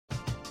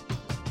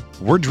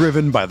We're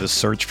driven by the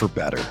search for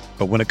better.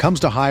 But when it comes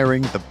to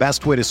hiring, the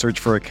best way to search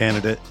for a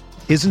candidate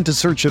isn't to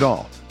search at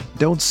all.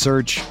 Don't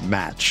search,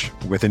 match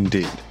with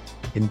Indeed.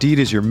 Indeed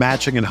is your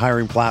matching and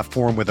hiring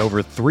platform with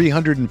over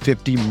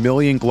 350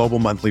 million global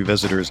monthly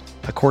visitors,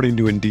 according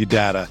to Indeed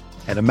data,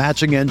 and a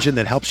matching engine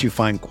that helps you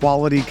find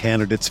quality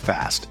candidates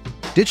fast.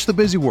 Ditch the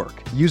busy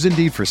work. Use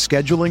Indeed for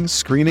scheduling,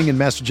 screening, and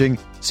messaging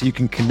so you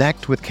can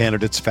connect with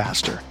candidates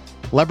faster.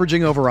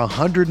 Leveraging over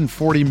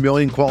 140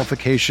 million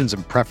qualifications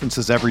and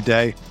preferences every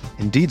day,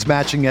 Indeed's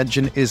matching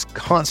engine is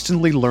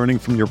constantly learning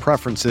from your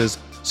preferences,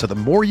 so the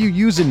more you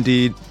use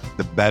Indeed,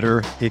 the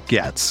better it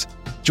gets.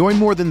 Join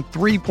more than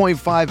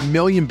 3.5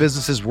 million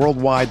businesses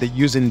worldwide that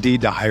use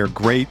Indeed to hire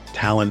great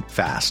talent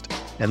fast.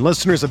 And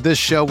listeners of this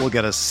show will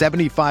get a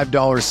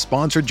 $75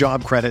 sponsored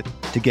job credit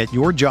to get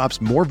your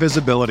jobs more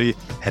visibility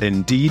at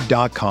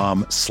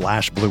Indeed.com/Blue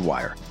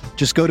Wire.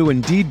 Just go to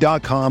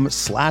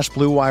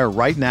Indeed.com/Blue Wire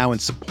right now and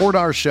support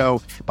our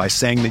show by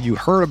saying that you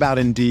heard about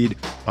Indeed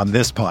on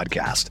this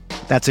podcast.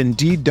 That's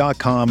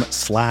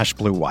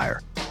Indeed.com/Blue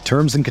Wire.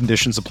 Terms and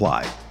conditions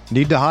apply.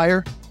 Need to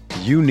hire?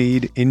 You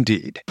need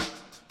Indeed.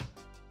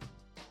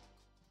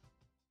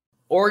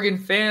 Oregon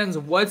fans,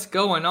 what's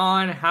going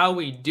on? How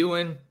we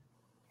doing?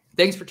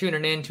 Thanks for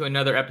tuning in to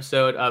another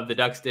episode of the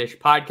Ducks Dish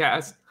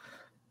podcast.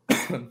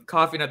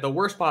 Coughing at the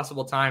worst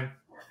possible time,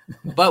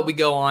 but we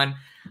go on.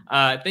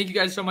 Thank you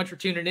guys so much for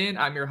tuning in.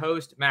 I'm your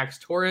host, Max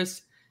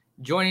Torres.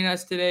 Joining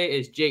us today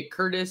is Jake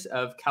Curtis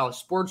of Cal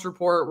Sports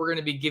Report. We're going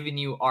to be giving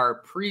you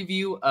our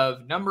preview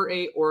of number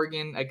 8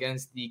 Oregon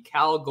against the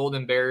Cal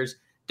Golden Bears.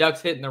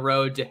 Ducks hitting the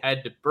road to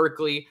head to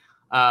Berkeley.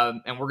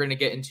 And we're going to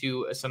get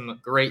into some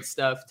great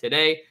stuff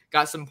today.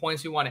 Got some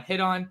points we want to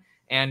hit on,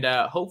 and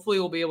hopefully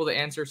we'll be able to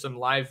answer some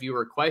live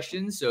viewer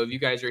questions. So if you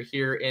guys are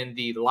here in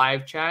the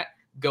live chat,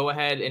 go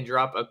ahead and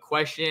drop a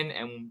question,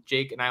 and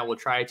Jake and I will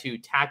try to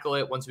tackle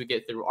it once we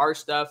get through our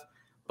stuff.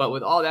 But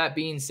with all that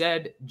being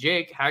said,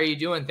 Jake, how are you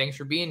doing? Thanks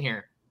for being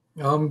here.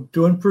 I'm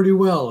doing pretty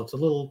well. It's a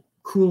little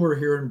cooler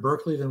here in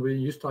Berkeley than we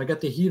used to. I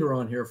got the heater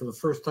on here for the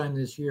first time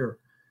this year,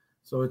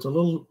 so it's a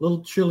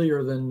little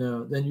chillier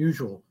than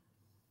usual.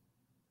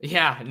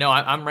 Yeah, no,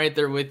 I'm right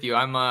there with you.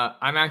 I'm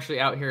actually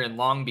out here in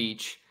Long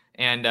Beach,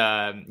 and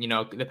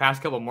the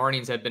past couple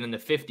mornings have been in the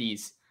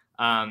 50s,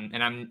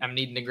 and I'm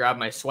needing to grab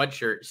my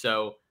sweatshirt.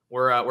 So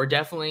we're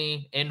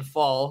definitely in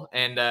fall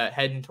and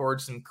heading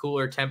towards some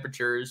cooler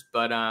temperatures.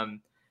 But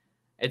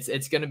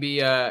it's gonna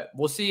be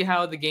we'll see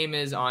how the game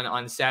is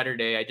on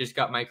Saturday. I just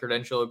got my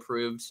credential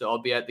approved, so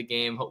I'll be at the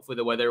game. Hopefully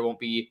the weather won't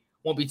be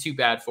too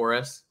bad for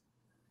us.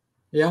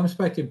 Yeah, I'm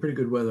expecting pretty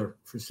good weather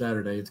for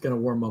Saturday. It's gonna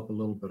warm up a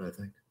little bit, I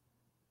think.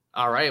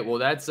 All right. Well,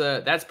 that's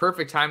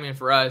perfect timing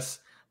for us.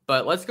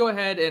 But let's go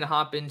ahead and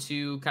hop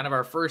into kind of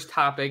our first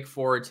topic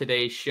for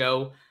today's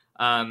show.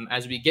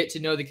 As we get to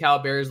know the Cal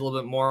Bears a little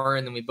bit more,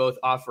 and then we both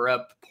offer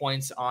up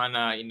points on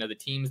the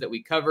teams that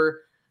we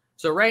cover.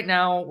 So right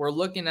now we're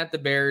looking at the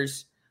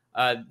Bears.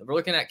 We're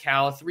looking at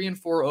Cal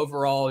 3-4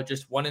 overall,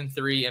 just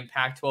 1-3 in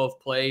Pac-12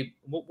 play.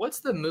 What's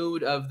the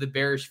mood of the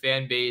Bears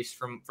fan base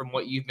from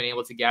what you've been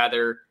able to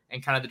gather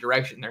and kind of the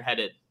direction they're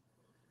headed?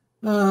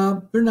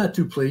 They're not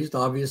too pleased,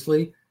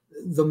 obviously.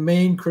 The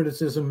main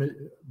criticism,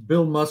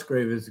 Bill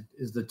Musgrave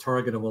is the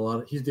target of a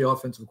lot of, he's the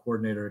offensive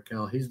coordinator at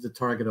Cal. He's the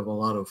target of a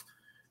lot of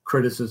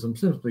criticism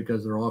simply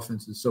because their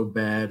offense is so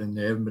bad and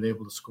they haven't been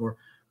able to score.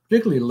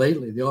 Particularly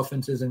lately, the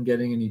offense isn't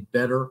getting any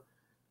better.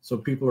 So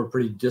people are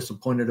pretty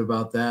disappointed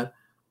about that.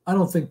 I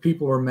don't think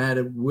people are mad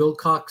at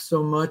Wilcox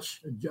so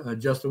much,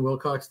 Justin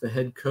Wilcox, the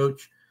head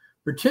coach.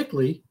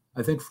 Particularly,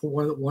 I think for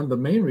one of the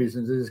main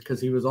reasons is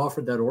because he was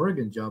offered that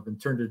Oregon job and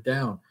turned it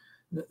down.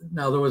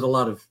 Now, there was a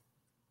lot of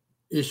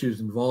issues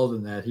involved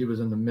in that. He was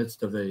in the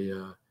midst of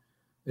a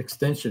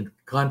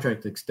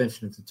contract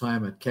extension at the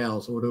time at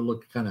Cal, so it would have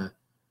looked kind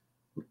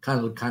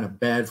of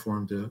bad for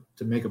him to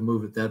make a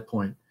move at that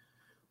point.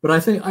 But I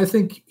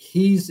think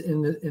he's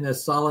in a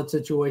solid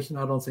situation.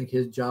 I don't think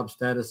his job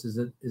status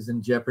is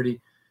in jeopardy.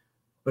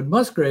 But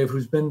Musgrave,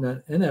 who's been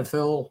the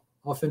NFL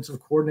offensive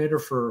coordinator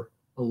for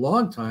a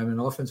long time,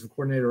 and offensive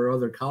coordinator at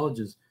other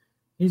colleges,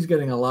 he's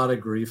getting a lot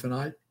of grief.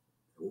 And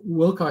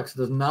Wilcox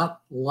does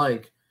not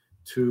like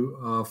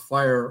to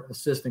fire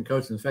assistant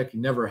coaches. In fact, he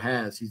never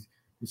has.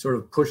 He sort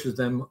of pushes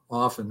them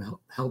off and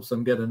helps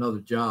them get another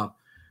job.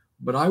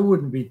 But I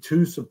wouldn't be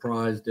too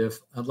surprised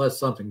unless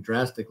something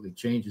drastically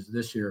changes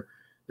this year,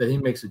 that he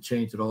makes a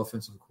change at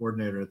offensive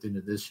coordinator at the end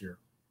of this year.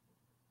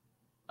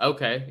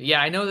 Okay.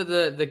 Yeah, I know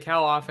that the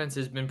Cal offense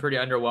has been pretty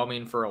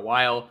underwhelming for a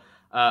while,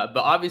 but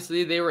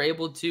obviously they were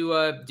able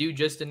to do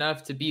just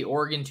enough to beat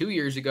Oregon 2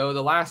 years ago,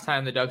 the last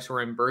time the Ducks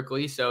were in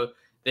Berkeley. So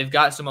they've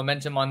got some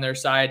momentum on their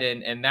side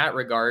in that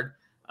regard.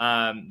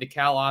 The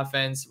Cal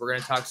offense, we're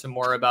going to talk some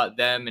more about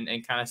them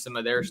and kind of some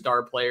of their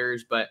star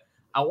players. But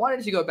I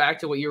wanted to go back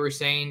to what you were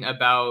saying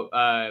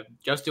about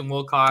Justin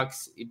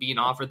Wilcox being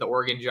offered the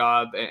Oregon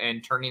job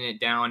and turning it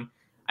down.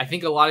 I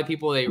think a lot of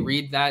people, they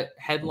read that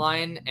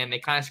headline and they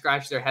kind of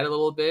scratch their head a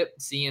little bit,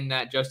 seeing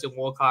that Justin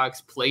Wilcox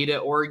played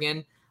at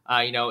Oregon,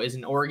 is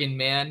an Oregon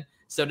man,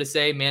 so to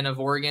say, man of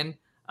Oregon.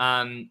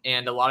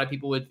 And a lot of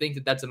people would think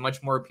that that's a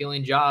much more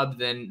appealing job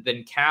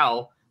than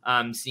Cal,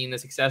 seeing the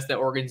success that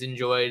Oregon's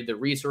enjoyed, the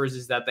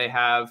resources that they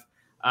have.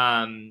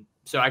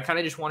 So I kind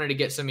of just wanted to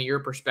get some of your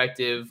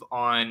perspective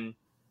on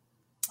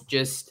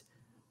just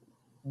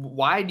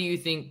why do you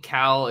think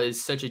Cal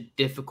is such a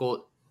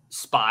difficult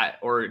spot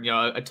or,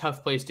 a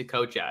tough place to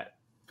coach at?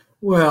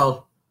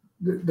 Well,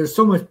 there's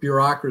so much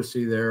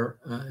bureaucracy there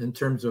in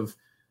terms of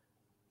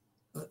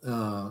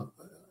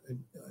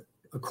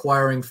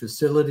acquiring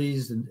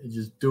facilities and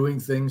just doing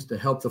things to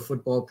help the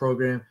football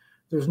program.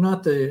 There's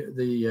not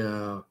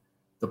the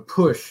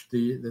push,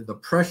 the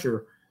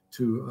pressure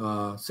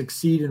to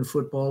succeed in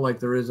football like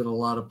there is in a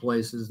lot of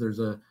places.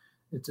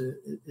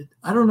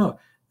 I don't know.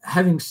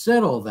 Having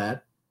said all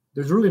that,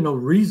 there's really no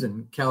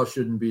reason Cal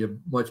shouldn't be a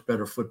much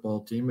better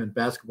football team and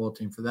basketball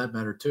team for that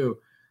matter too.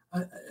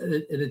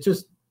 It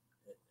just,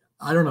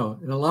 I don't know.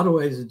 In a lot of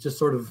ways, it just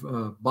sort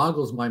of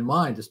boggles my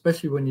mind,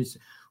 especially when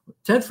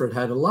Tedford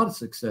had a lot of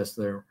success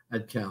there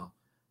at Cal.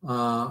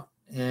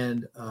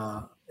 And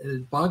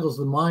it boggles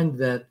the mind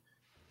that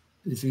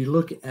if you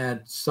look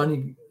at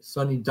Sonny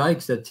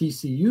Dykes at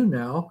TCU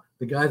now,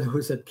 the guy that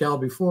was at Cal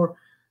before,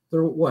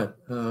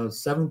 they're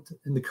seventh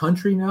in the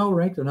country now,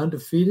 ranked and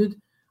undefeated.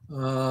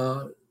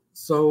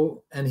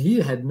 And he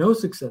had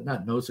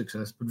not no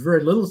success, but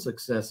very little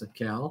success at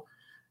Cal.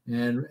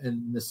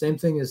 And the same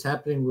thing is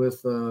happening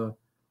with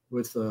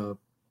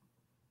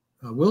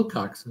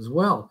Wilcox as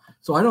well.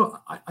 So I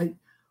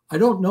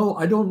don't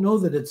know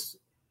that it's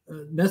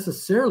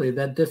necessarily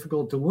that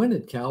difficult to win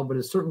at Cal, but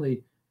it's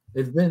certainly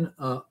they've been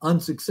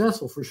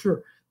unsuccessful for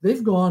sure.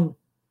 They've gone,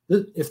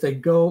 if they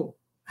go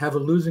have a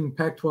losing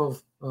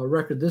Pac-12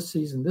 record this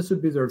season, this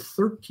would be their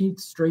 13th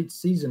straight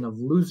season of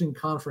losing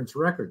conference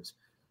records.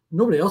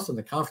 Nobody else in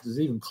the conference is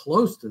even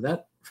close to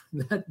that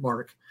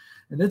mark.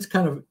 And that's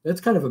kind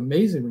of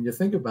amazing when you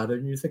think about it.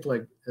 And you think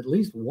like at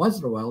least once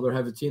in a while they'll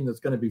have a team that's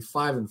going to be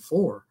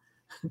 5-4,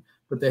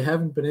 but they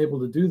haven't been able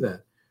to do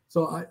that.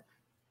 So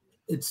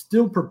it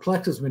still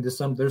perplexes me to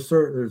some. There's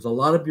a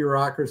lot of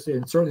bureaucracy,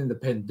 and certainly in the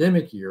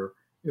pandemic year,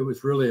 it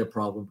was really a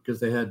problem because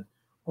they had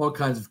all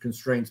kinds of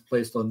constraints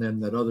placed on them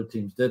that other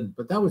teams didn't.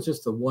 But that was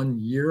just the 1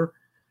 year.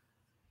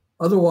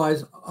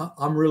 Otherwise,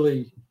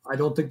 I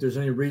don't think there's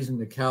any reason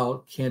that Cal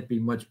can't be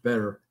much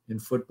better in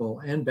football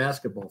and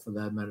basketball for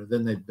that matter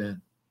than they've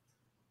been.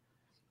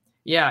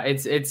 Yeah,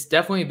 it's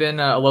definitely been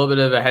a little bit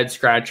of a head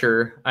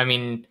scratcher. I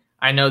mean,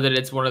 I know that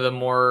it's one of the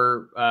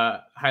more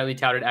highly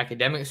touted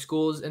academic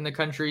schools in the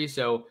country.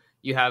 So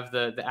you have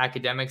the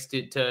academics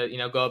to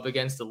go up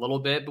against a little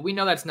bit, but we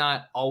know that's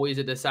not always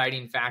a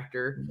deciding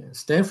factor. Yeah,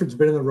 Stanford's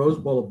been in the Rose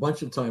Bowl a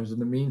bunch of times in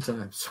the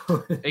meantime.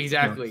 So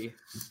exactly.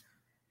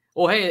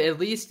 Well, hey, at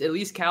least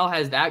Cal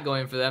has that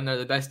going for them. They're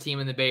the best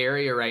team in the Bay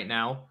Area right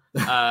now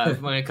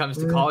when it comes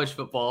to college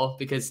football,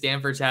 because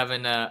Stanford's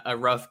having a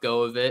rough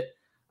go of it.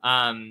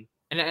 And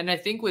I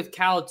think with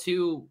Cal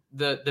too,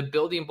 the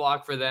building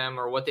block for them,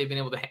 or what they've been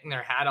able to hang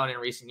their hat on in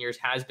recent years,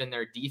 has been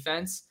their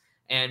defense.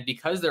 And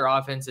because their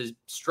offense has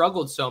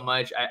struggled so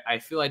much, I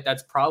feel like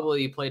that's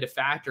probably played a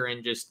factor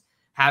in just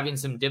having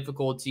some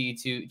difficulty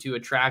to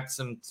attract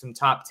some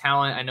top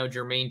talent. I know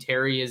Jermaine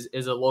Terry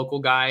is a local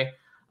guy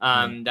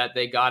that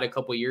they got a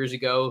couple years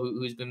ago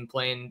who's been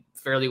playing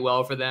fairly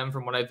well for them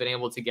from what I've been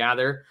able to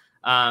gather.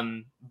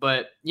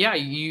 But yeah,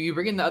 you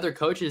bring in the other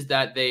coaches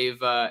that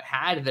they've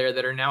had there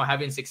that are now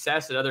having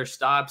success at other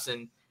stops,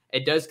 and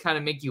it does kind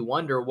of make you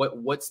wonder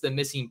what's the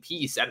missing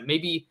piece.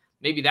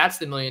 Maybe that's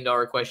the $1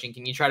 million question.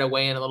 Can you try to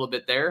weigh in a little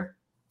bit there?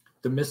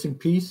 The missing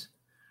piece?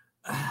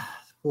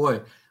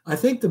 Boy, I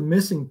think the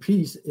missing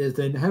piece is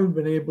they haven't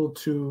been able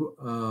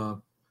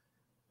to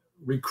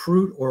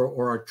recruit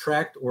or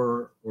attract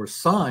or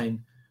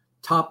sign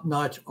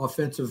top-notch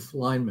offensive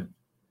linemen.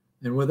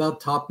 And without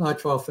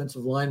top-notch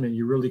offensive linemen,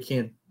 you really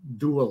can't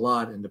do a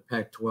lot in the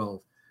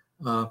Pac-12.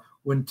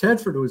 When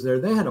Tedford was there,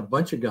 they had a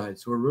bunch of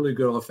guys who were really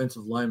good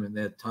offensive linemen.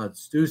 They had Todd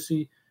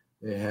Stussy,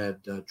 they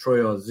had Troy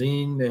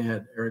Ozine, they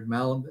had Eric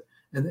Mallon,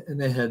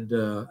 and they had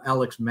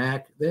Alex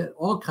Mack. They had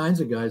all kinds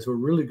of guys who were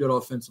really good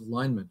offensive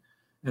linemen.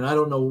 And I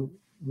don't know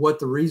what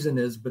the reason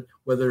is, but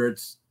whether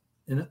it's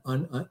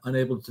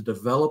unable to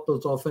develop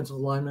those offensive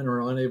linemen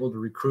or unable to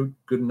recruit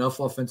good enough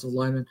offensive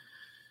linemen,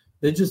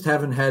 they just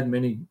haven't had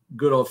many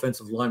good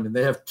offensive linemen.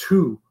 They have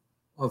 2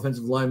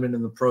 offensive linemen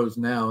in the pros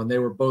now, and they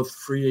were both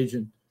free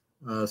agent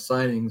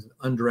signings,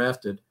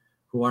 undrafted,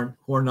 who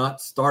are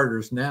not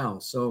starters now.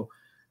 So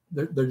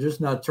they're just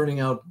not turning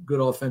out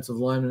good offensive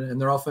linemen, and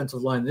their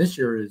offensive line this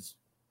year is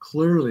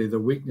clearly the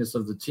weakness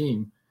of the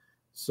team.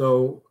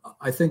 So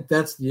I think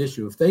that's the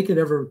issue. If they could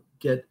ever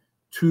get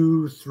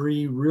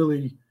 2-3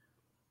 really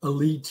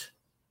elite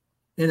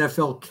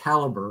NFL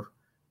caliber,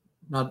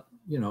 not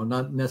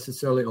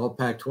necessarily all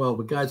Pac-12,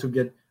 but guys who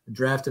get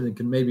drafted and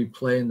can maybe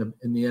play in the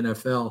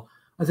NFL,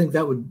 I think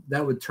that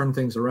would turn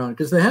things around,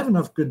 because they have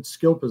enough good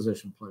skill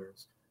position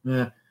players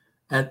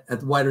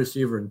at wide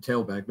receiver and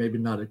tailback, maybe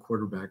not at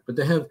quarterback, but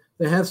they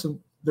have some.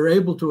 They're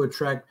able to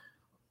attract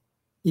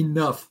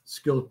enough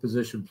skilled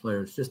position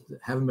players, just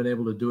haven't been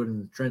able to do it in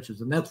the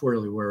trenches, and that's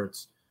really where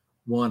it's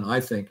one, I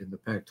think, in the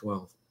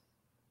Pac-12.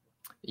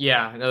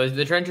 Yeah, no,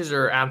 the trenches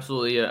are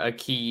absolutely a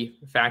key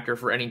factor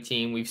for any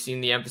team. We've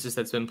seen the emphasis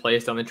that's been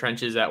placed on the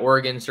trenches at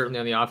Oregon, certainly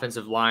on the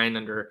offensive line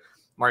under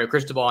Mario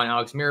Cristobal and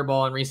Alex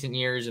Mirabal in recent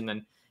years, and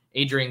then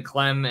Adrian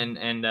Clem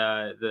and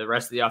the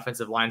rest of the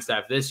offensive line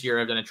staff this year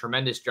have done a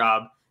tremendous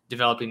job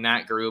developing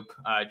that group.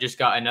 Just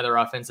got another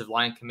offensive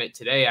line commit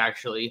today,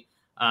 actually,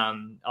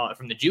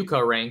 from the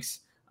JUCO ranks.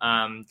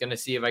 Going to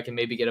see if I can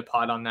maybe get a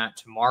pod on that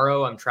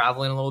tomorrow. I'm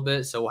traveling a little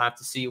bit, so we'll have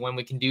to see when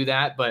we can do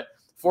that. But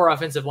 4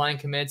 offensive line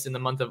commits in the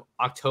month of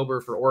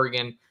October for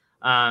Oregon.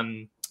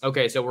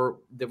 Okay, so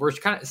we're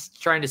kind of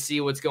trying to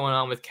see what's going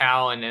on with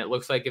Cal, and it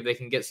looks like if they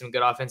can get some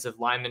good offensive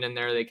linemen in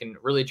there, they can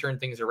really turn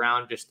things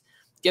around. Just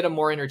get a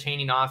more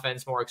entertaining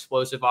offense, more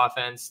explosive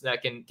offense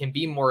that can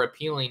be more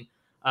appealing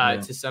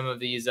to some of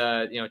these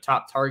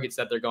top targets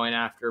that they're going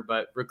after.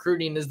 But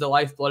recruiting is the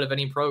lifeblood of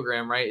any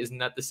program, right? Isn't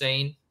that the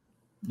saying?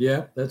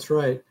 Yeah, that's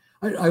right.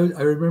 I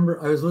remember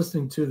I was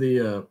listening to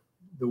the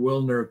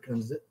Wilner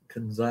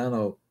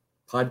Canzano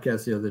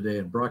podcast the other day,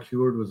 and Brock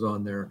Heward was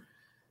on there,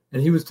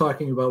 and he was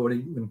talking about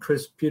when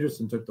Chris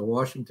Peterson took the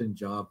Washington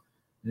job,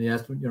 and he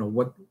asked him,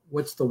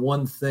 what's the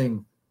one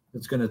thing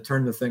that's going to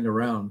turn the thing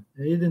around?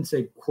 And he didn't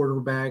say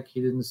quarterback,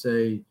 he didn't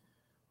say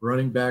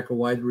running back or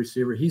wide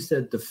receiver. He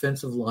said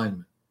defensive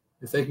lineman.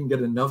 If they can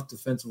get enough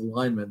defensive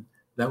linemen,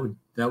 that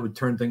would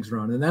turn things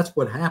around, and that's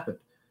what happened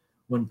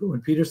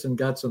when Peterson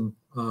got some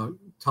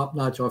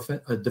top-notch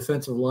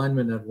defensive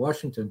linemen at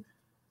Washington.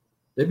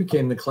 They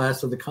became the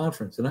class of the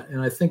conference, and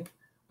I think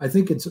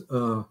it's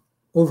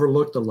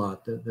overlooked a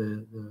lot,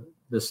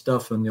 the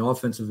stuff on the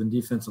offensive and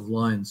defensive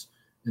lines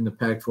in the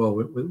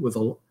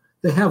Pac-12.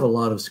 They have a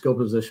lot of skill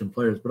position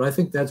players, but I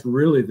think that's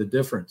really the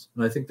difference,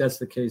 and I think that's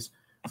the case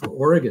for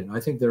Oregon. I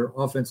think their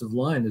offensive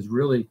line is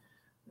really –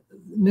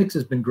 Nix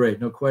has been great,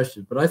 no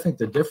question, but I think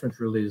the difference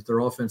really is their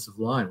offensive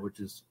line, which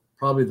is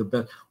probably the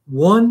best.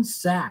 1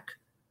 sack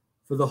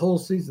for the whole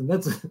season.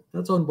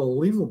 That's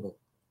unbelievable.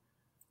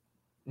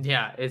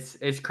 Yeah,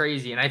 it's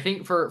crazy. And I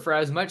think for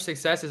as much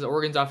success as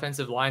Oregon's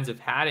offensive lines have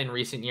had in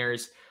recent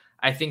years,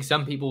 I think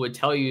some people would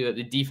tell you that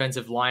the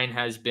defensive line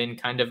has been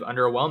kind of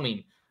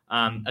underwhelming.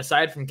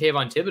 Aside from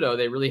Kayvon Thibodeau,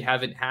 they really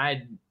haven't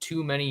had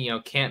too many,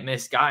 can't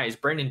miss guys.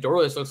 Brandon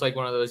Dorlus looks like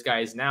one of those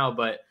guys now,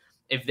 but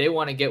if they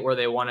want to get where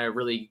they want to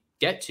really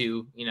get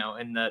to,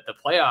 in the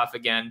playoff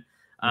again,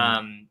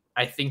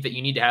 I think that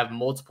you need to have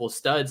multiple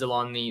studs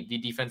along the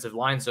defensive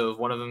line. So if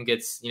one of them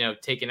gets,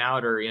 taken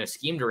out or,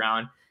 schemed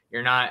around,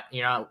 you're not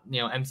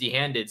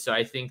empty-handed. So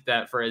I think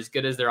that for as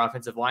good as their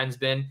offensive line's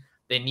been,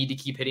 they need to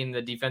keep hitting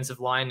the defensive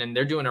line, and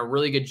they're doing a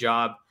really good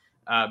job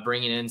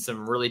bringing in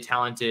some really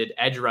talented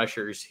edge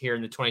rushers here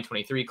in the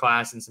 2023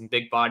 class and some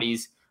big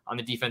bodies on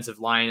the defensive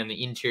line and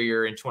the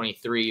interior in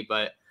 23.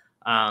 But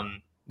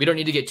we don't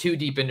need to get too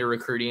deep into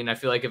recruiting. I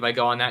feel like if I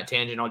go on that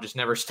tangent, I'll just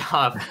never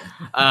stop.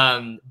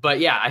 But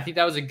yeah, I think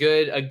that was a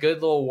good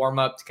little warm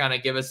up to kind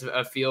of give us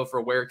a feel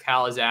for where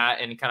Cal is at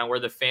and kind of where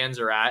the fans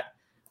are at.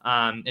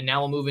 And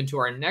now we'll move into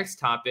our next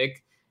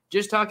topic,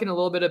 just talking a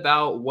little bit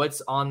about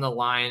what's on the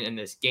line in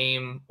this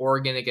game.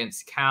 Oregon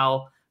against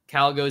Cal.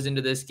 Cal goes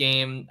into this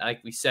game,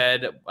 like we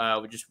said,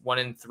 with just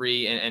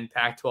 1-3 in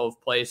Pac-12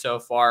 play so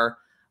far.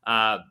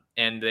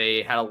 And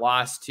they had a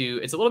loss to,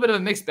 it's a little bit of a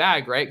mixed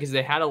bag, right? Because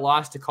they had a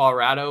loss to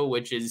Colorado,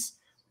 which is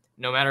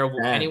no matter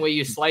any way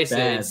you slice it,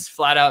 it's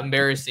flat out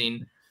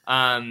embarrassing.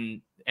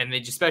 And they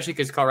just, especially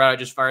because Colorado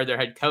just fired their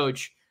head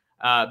coach.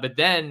 But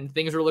then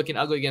things were looking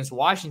ugly against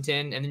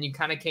Washington, and then you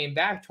kind of came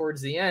back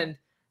towards the end.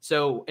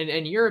 So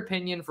in your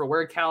opinion, for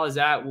where Cal is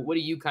at, what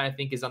do you kind of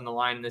think is on the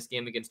line in this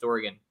game against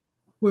Oregon?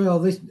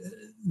 Well,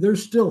 they're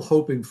still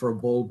hoping for a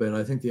bowl bid.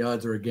 I think the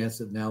odds are against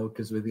it now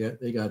because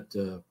they got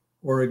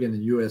Oregon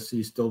and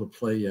USC still to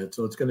play yet,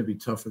 so it's going to be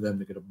tough for them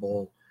to get a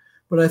bowl.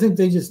 But I think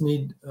they just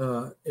need,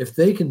 if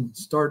they can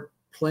start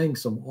playing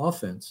some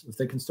offense, if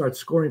they can start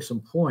scoring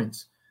some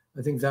points,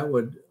 I think that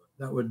would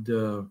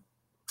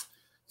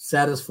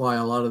satisfy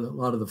a lot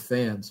of the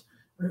fans,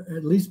 or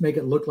at least make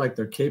it look like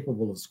they're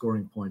capable of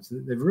scoring points.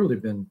 They've really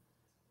been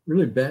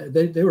really bad.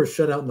 They were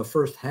shut out in the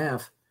first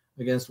half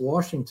against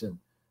Washington,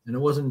 and it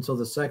wasn't until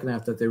the second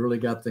half that they really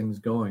got things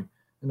going.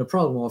 And the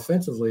problem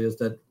offensively is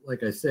that,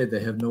 like I said,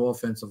 they have no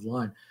offensive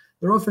line.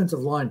 Their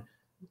offensive line,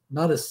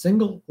 not a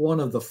single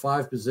one of the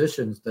 5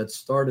 positions that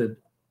started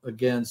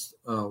against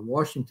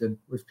Washington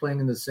was playing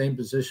in the same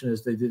position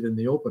as they did in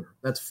the opener.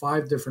 That's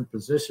 5 different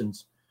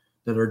positions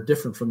that are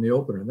different from the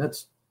opener. And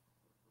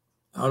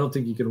I don't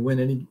think you can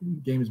win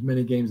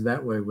many games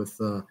that way with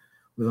an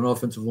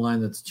offensive line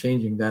that's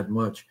changing that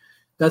much.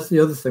 That's the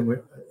other thing,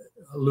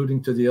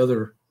 alluding to the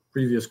other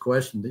previous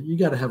question, that you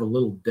got to have a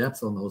little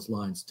depth on those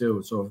lines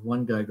too. So if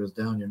one guy goes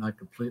down, you're not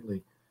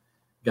completely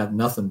got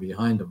nothing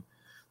behind them.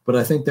 But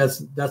I think that's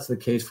the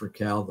case for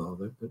Cal,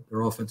 though.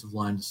 Their offensive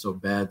line is so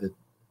bad that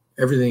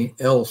everything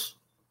else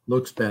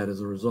looks bad as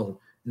a result.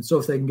 And so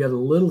if they can get a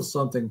little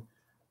something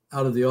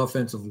out of the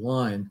offensive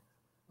line,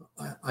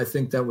 I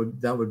think that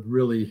would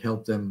really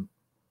help them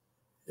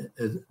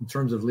in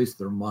terms of at least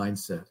their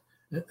mindset.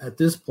 At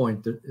this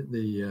point,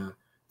 the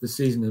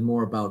season is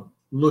more about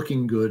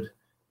looking good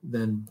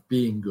than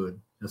being good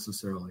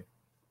necessarily.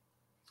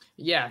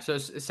 Yeah, so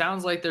it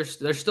sounds like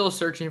they're still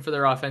searching for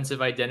their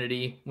offensive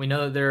identity. We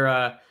know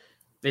that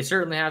they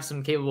certainly have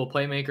some capable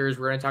playmakers.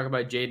 We're going to talk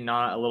about Jaden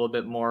Ott a little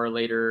bit more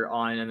later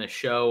on in the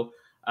show,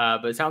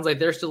 but it sounds like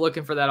they're still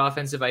looking for that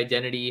offensive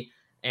identity,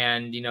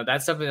 and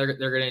that's something they're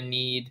going to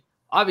need,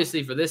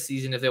 obviously, for this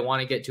season if they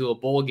want to get to a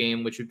bowl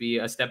game, which would be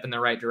a step in the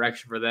right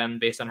direction for them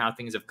based on how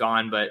things have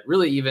gone. But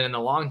really, even in the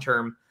long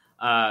term,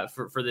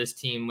 for this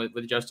team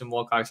with Justin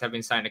Wilcox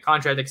having signed a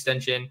contract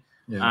extension.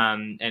 Yeah.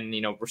 And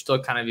we're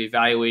still kind of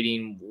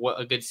evaluating what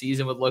a good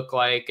season would look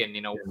like and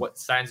what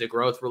signs of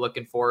growth we're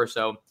looking for.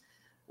 So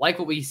like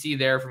what we see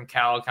there from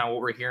Cal, kind of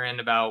what we're hearing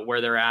about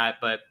where they're at.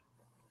 But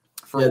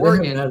for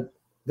Oregon,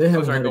 they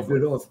haven't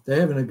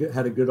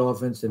had a good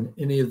offense in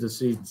any of the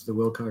seasons that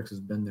Wilcox has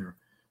been there.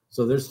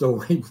 So they're still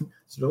waiting.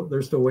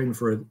 They're still waiting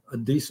for a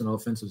decent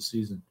offensive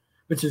season,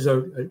 which is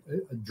a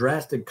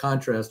drastic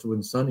contrast to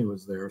when Sonny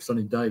was there,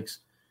 Sonny Dykes.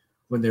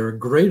 When they were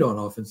great on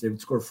offense, they would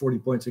score 40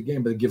 points a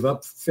game, but they give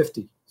up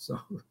 50. So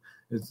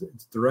it's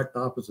direct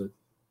opposite.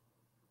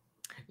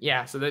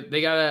 Yeah, so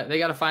they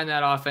gotta find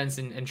that offense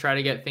and try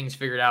to get things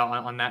figured out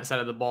on that side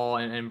of the ball.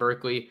 And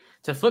Berkeley,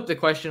 to flip the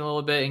question a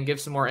little bit and give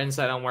some more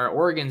insight on where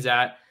Oregon's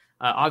at,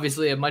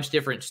 obviously a much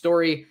different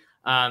story.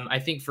 I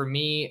think for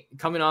me,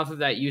 coming off of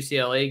that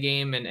UCLA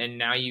game, and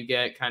now you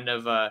get kind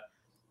of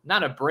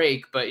not a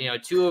break, but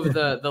two of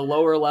the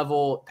lower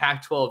level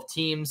Pac-12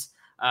 teams.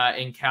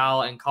 In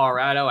Cal and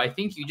Colorado, I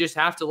think you just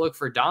have to look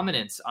for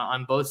dominance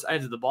on both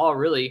sides of the ball.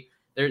 Really,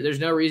 there's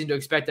no reason to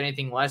expect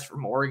anything less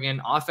from Oregon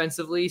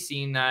offensively,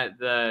 seeing that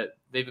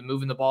they've been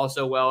moving the ball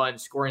so well and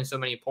scoring so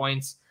many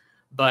points.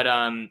 But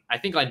I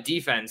think on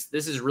defense,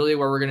 this is really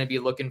where we're going to be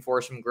looking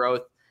for some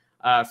growth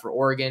for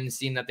Oregon,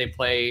 seeing that they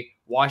play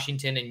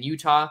Washington and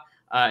Utah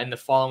in the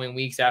following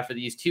weeks after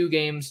these two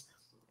games,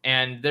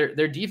 and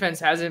their defense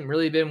hasn't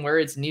really been where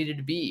it's needed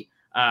to be.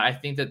 I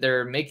think that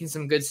they're making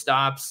some good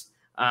stops.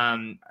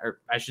 Or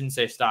I shouldn't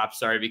say stop,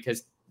 sorry,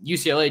 because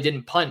UCLA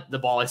didn't punt the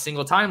ball a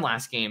single time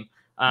last game,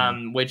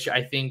 which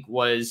I think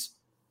was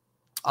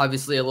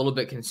obviously a little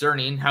bit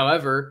concerning.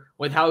 However,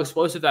 with how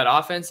explosive that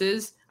offense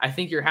is, I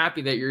think you're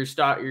happy that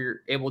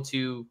you're able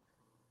to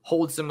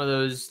limit some of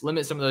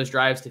those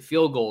drives to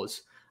field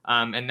goals.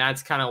 And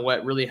that's kind of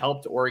what really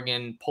helped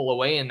Oregon pull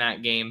away in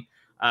that game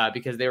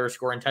because they were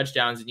scoring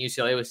touchdowns and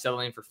UCLA was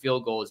settling for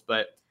field goals.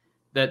 But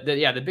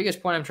the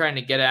biggest point I'm trying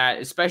to get at,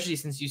 especially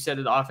since you said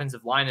that the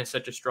offensive line is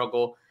such a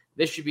struggle,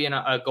 this should be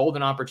a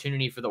golden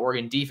opportunity for the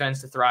Oregon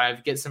defense to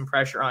thrive, get some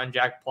pressure on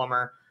Jack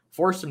Plummer,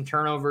 force some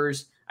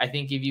turnovers. I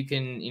think if you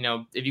can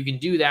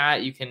do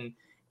that, you can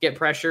get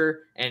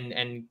pressure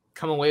and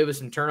come away with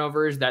some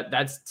turnovers.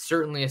 That's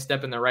certainly a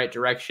step in the right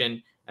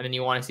direction. And then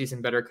you want to see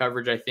some better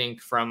coverage, I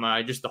think, from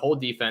just the whole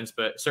defense,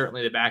 but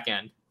certainly the back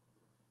end.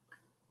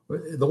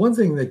 The one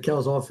thing that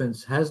Cal's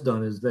offense has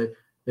done is they've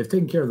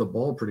taken care of the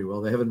ball pretty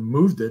well. They haven't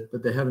moved it,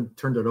 but they haven't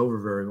turned it over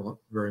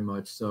very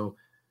much. So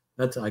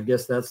I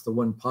guess that's the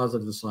one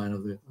positive sign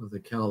of the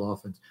Cal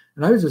offense.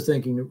 And I was just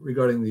thinking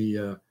regarding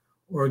the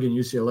Oregon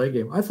UCLA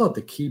game, I thought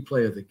the key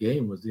play of the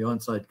game was the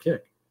onside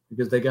kick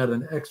because they got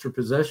an extra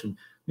possession.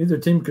 Neither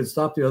team could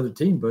stop the other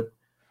team,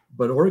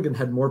 but Oregon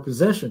had more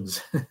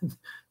possessions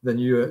than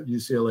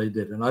UCLA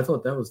did, and I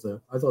thought that was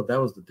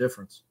the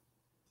difference.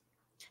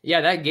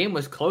 Yeah, that game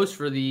was close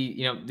for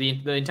the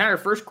entire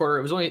first quarter.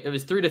 It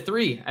was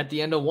 3-3 at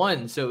the end of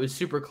one, so it was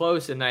super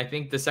close. And I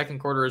think the second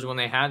quarter is when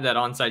they had that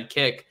onside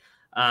kick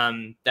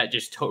that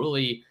just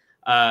totally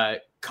caught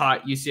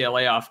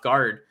UCLA off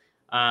guard.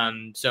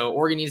 So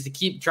Oregon needs to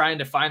keep trying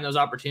to find those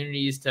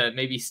opportunities to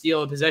maybe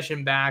steal a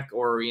possession back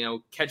or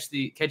catch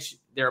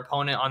their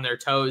opponent on their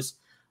toes.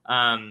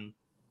 But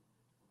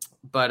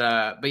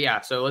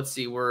yeah, so let's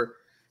see.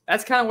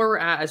 That's kind of where we're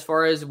at as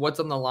far as what's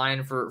on the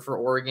line for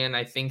Oregon.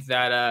 I think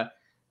that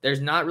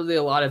there's not really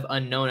a lot of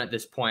unknown at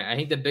this point. I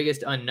think the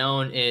biggest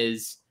unknown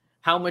is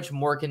how much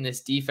more can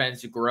this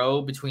defense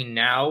grow between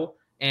now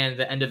and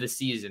the end of the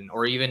season,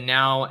 or even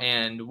now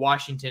and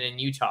Washington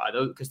and Utah,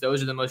 because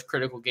those are the most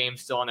critical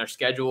games still on their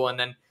schedule. And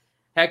then,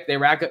 heck, they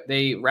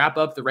wrap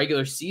up the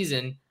regular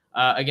season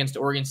against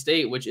Oregon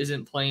State, which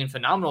isn't playing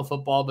phenomenal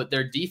football, but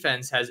their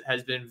defense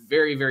has been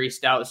very, very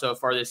stout so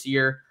far this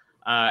year.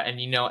 And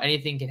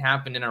anything can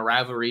happen in a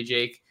rivalry,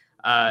 Jake.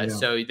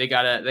 So they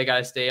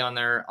gotta stay on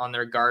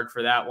their guard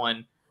for that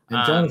one.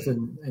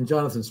 And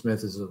Jonathan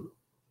Smith is a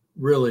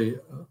really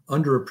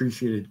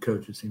underappreciated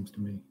coach, it seems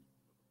to me.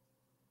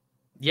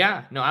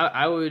 Yeah, no,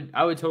 I would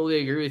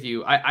totally agree with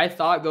you. I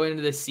thought going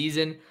into this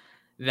season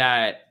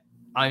that,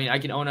 I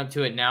can own up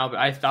to it now, but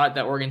I thought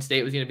that Oregon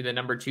State was going to be the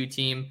number 2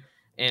 team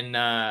in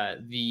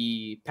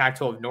the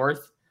Pac-12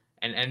 North,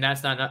 and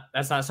that's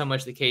not so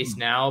much the case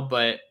now.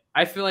 But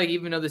I feel like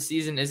even though the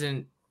season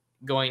isn't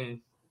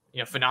going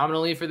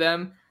phenomenally for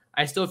them,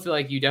 I still feel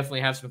like you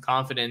definitely have some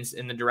confidence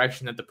in the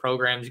direction that the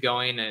program's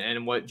going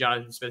and what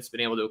Jonathan Smith's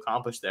been able to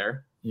accomplish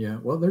there. Yeah,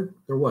 well, they're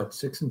what,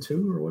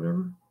 6-2 or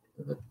whatever.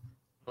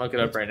 Look it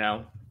up right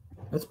now.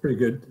 That's pretty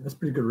good. That's a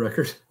pretty good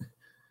record.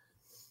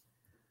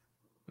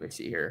 Let me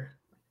see here.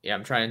 Yeah,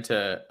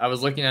 I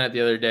was looking at it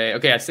the other day.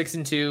 Okay, at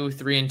 6-2,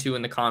 3-2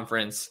 in the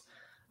conference.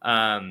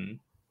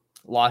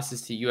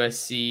 Losses to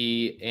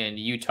USC and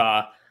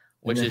Utah,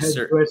 which and is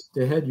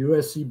they had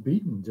USC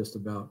beaten just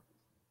about,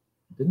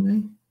 didn't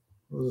they?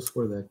 What was the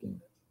score of that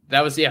game?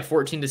 That was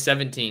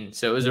 14-17.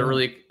 So it was a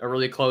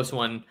really close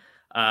one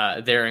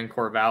there in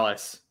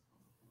Corvallis.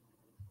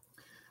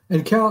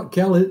 And Cal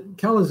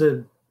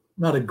is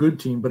not a good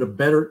team, but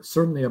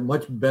certainly a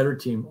much better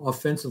team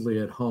offensively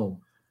at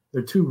home.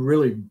 They're two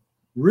really,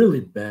 really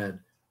bad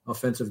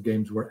offensive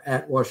games were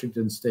at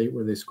Washington State,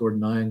 where they scored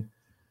 9,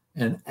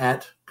 and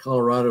at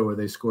Colorado, where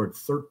they scored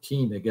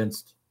 13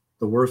 against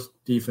the worst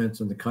defense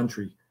in the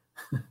country.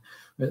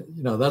 That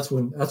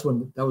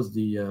was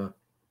the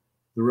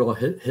real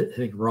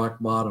hitting rock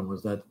bottom,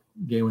 was that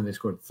game when they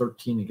scored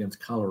 13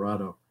 against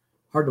Colorado.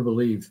 Hard to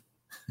believe.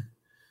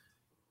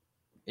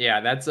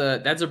 Yeah, that's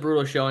a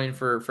brutal showing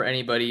for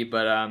anybody,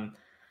 but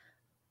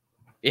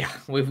we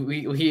don't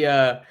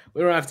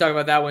have to talk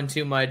about that one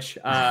too much.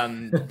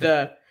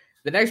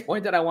 The next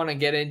point that I want to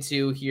get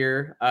into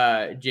here,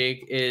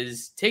 Jake,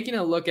 is taking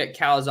a look at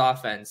Cal's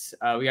offense.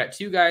 We got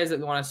two guys that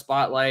we want to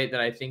spotlight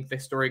that I think the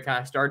story kind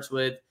of starts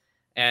with,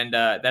 and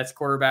that's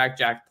quarterback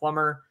Jack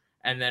Plummer,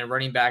 and then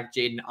running back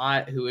Jaden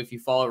Ott, who, if you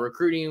follow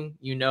recruiting,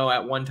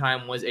 at one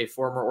time was a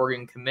former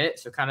Oregon commit,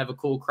 so kind of a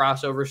cool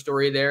crossover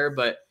story there.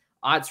 But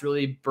Ott's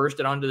really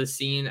bursted onto the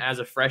scene as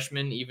a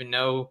freshman,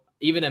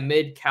 even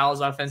amid Cal's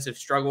offensive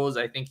struggles.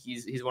 I think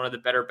he's one of the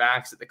better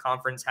backs that the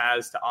conference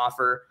has to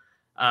offer.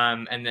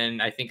 And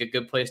then I think a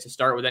good place to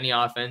start with any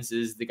offense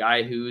is the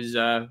guy who's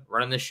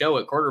running the show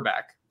at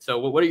quarterback. So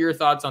what are your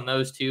thoughts on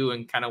those two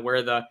and kind of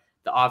where the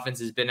offense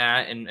has been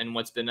at and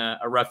what's been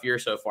a rough year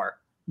so far?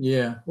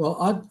 Yeah,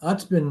 well,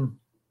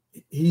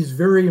 he's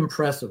very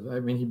impressive. I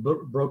mean, he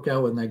broke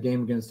out in that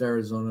game against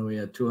Arizona. We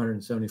had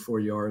 274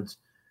 yards.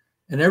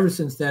 And ever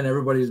since then,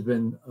 everybody's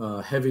been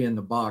heavy in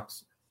the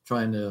box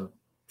trying to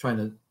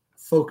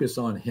focus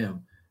on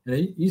him. And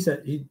he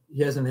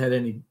hasn't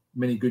had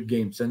many good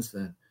games since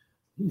then.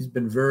 He's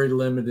been very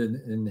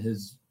limited in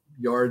his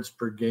yards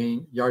per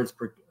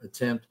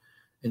attempt,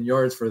 and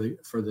yards for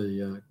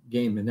the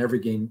game in every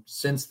game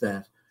since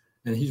that.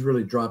 And he's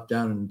really dropped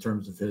down in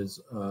terms of his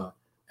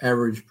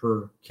average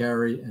per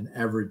carry and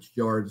average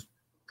yards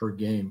per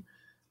game.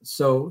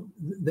 So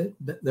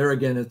there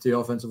again, it's the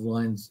offensive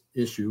line's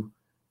issue.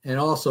 And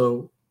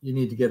also, you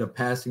need to get a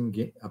passing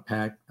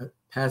attack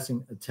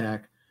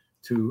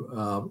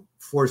to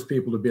force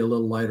people to be a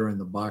little lighter in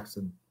the box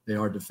than they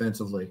are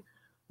defensively.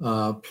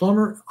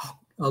 Plummer,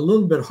 a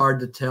little bit hard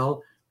to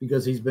tell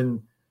because he's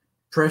been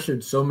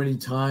pressured so many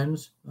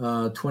times.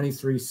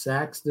 23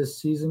 sacks this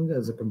season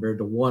as compared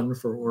to 1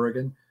 for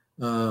Oregon.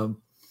 And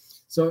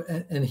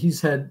he's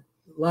had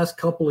last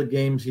couple of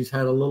games, he's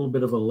had a little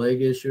bit of a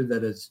leg issue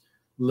that has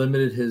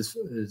limited his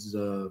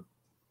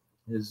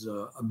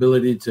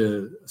ability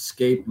to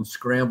escape and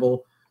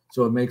scramble.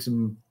 So it makes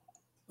him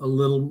a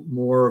little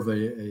more of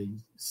a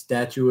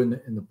statue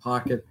in the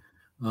pocket.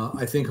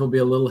 I think he'll be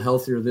a little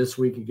healthier this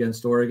week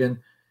against Oregon.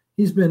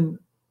 He's been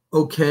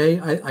okay.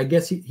 I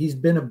guess he's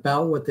been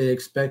about what they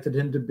expected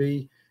him to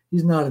be.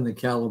 He's not in the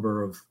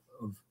caliber of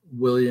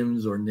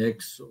Williams or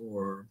Nix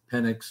or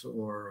Penix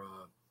or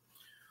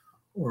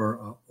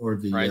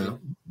the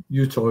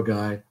Utah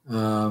guy,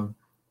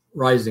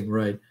 Rising,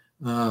 right?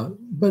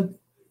 But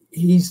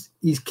he's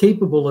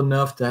capable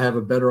enough to have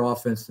a better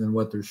offense than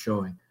what they're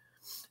showing,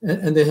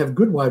 and they have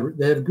good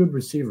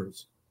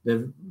receivers. They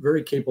have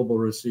very capable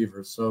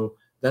receivers, so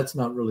that's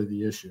not really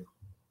the issue.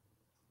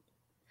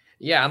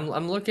 Yeah,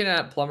 I'm looking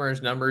at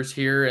Plummer's numbers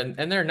here,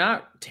 and they're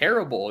not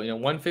terrible.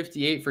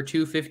 158 for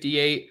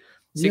 258,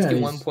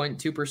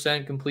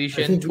 61.2%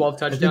 completion, 12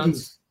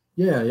 touchdowns.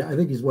 I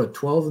think he's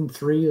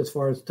 12-3 as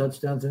far as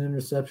touchdowns and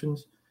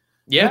interceptions.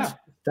 Yeah,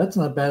 that's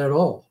not bad at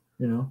all.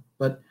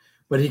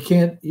 But he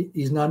can't.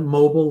 He's not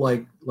mobile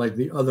like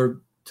the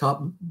other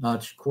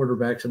top-notch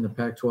quarterbacks in the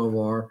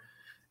Pac-12 are.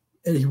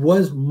 And he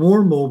was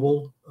more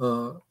mobile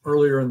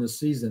earlier in the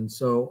season,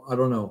 so I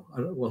don't know.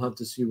 We'll have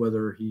to see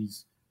whether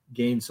he's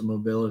gained some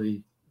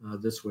mobility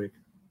this week.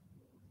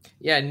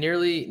 Yeah,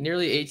 nearly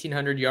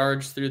 1,800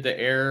 yards through the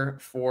air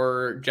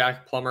for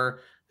Jack Plummer,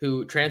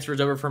 who transfers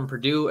over from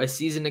Purdue a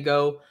season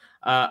ago.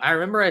 I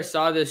remember I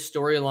saw this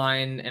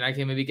storyline, and I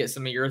can maybe get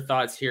some of your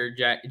thoughts here,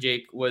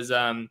 Jake, was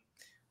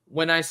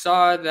when I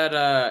saw that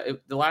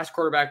the last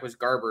quarterback was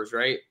Garbers,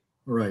 right?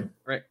 Right.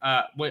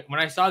 When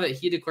I saw that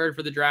he declared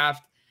for the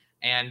draft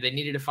and they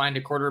needed to find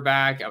a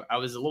quarterback, I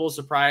was a little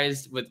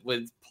surprised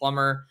with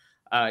Plummer,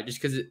 just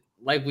because,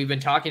 like we've been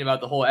talking about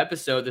the whole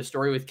episode, the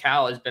story with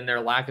Cal has been their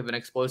lack of an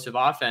explosive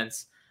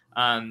offense.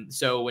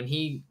 So when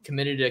he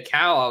committed to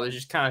Cal, I was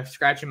just kind of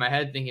scratching my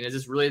head thinking, is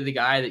this really the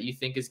guy that you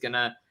think is going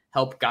to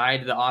help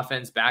guide the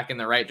offense back in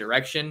the right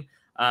direction?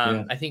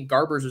 I think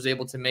Garbers was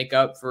able to make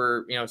up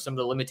for, some of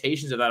the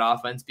limitations of that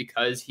offense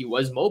because he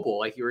was mobile,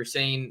 like you were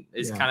saying,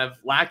 is kind of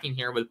lacking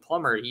here with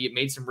Plummer. He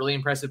made some really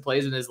impressive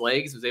plays with his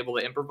legs, was able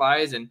to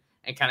improvise and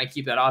kind of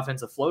keep that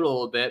offense afloat a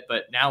little bit.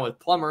 But now with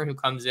Plummer, who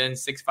comes in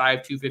 6'5",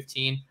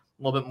 215,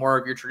 a little bit more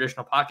of your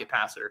traditional pocket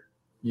passer.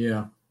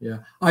 Yeah.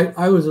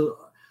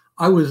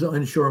 I was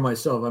unsure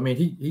myself. I mean,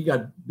 he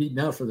got beaten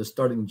out for the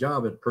starting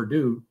job at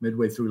Purdue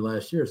midway through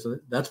last year, so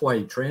that's why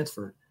he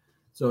transferred.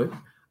 So,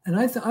 and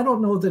I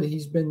don't know that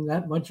he's been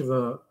that much of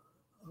a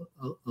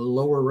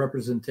lower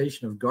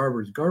representation of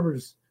Garbers.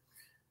 Garbers,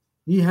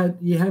 he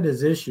had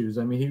his issues.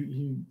 I mean,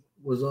 he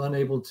was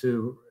unable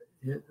to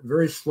hit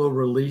very slow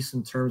release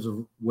in terms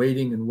of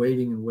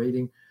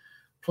waiting.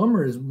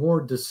 Plummer is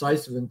more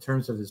decisive in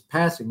terms of his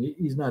passing.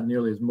 He's not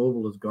nearly as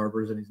mobile as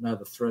Garbers, and he's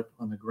not a threat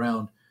on the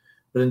ground.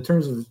 But in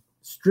terms of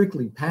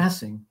strictly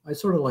passing, I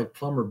sort of like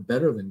Plummer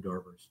better than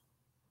Garbers.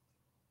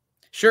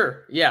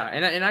 Sure, yeah,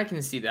 and I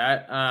can see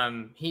that.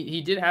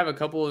 He did have a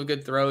couple of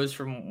good throws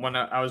from when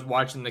I was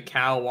watching the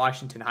Cal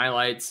Washington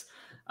highlights.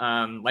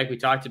 Like we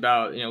talked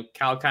about,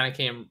 Cal kind of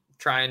came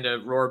trying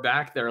to roar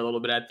back there a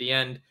little bit at the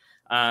end.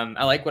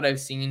 I like what I've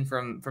seen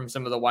from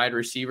some of the wide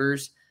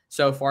receivers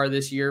so far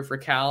this year for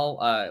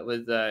Cal,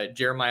 with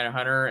Jeremiah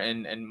Hunter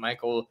and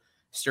Michael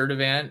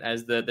Sturdivant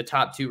as the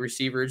top two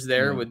receivers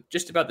there, with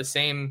just about the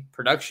same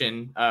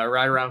production,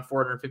 right around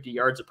 450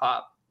 yards a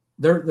pop.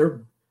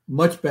 They're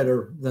much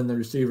better than the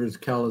receivers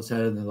Cal has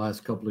had in the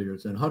last couple of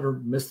years. And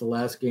Hunter missed the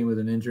last game with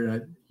an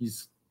injury.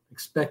 He's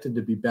expected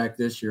to be back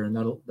this year, and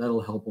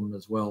that'll help him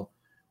as well.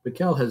 But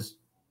Cal has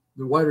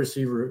the wide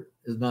receiver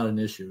is not an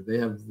issue.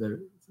 They're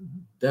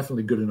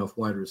definitely good enough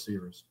wide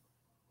receivers.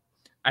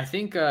 I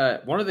think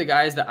one of the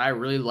guys that I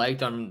really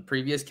liked on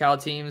previous Cal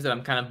teams that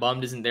I'm kind of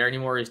bummed isn't there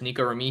anymore is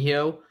Nico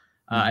Remigio.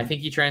 I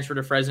think he transferred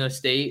to Fresno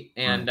State,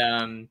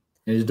 and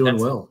he's doing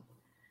well.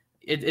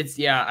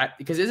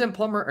 Because isn't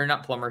Plummer or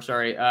not Plummer?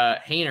 Sorry,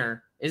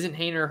 Haener. Isn't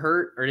Haener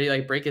hurt, or did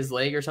he break his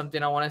leg or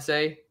something? I want to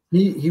say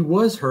he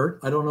was hurt.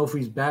 I don't know if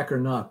he's back or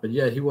not, but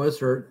yeah, he was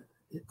hurt.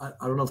 I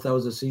don't know if that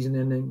was a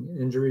season-ending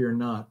injury or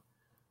not,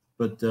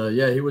 but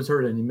he was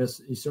hurt, and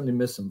he certainly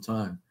missed some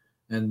time,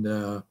 and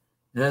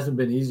it hasn't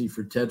been easy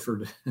for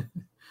Tedford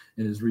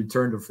in his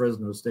return to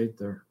Fresno State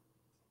there.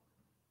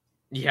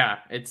 Yeah,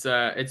 it's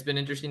been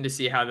interesting to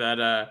see how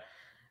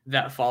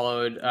that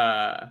followed.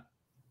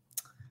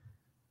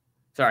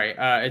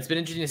 It's been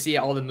interesting to see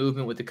all the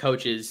movement with the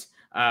coaches,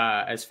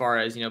 as far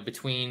as,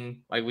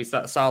 between, like, we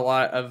saw a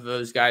lot of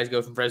those guys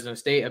go from Fresno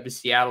State up to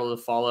Seattle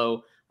to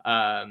follow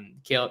Kalen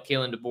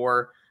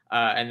DeBoer,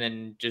 and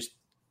then just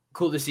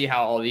cool to see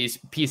how all these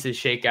pieces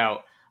shake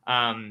out.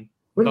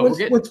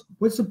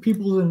 What's the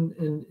people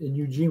in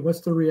Eugene? What's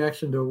the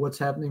reaction to what's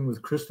happening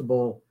with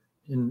Cristobal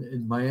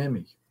in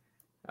Miami?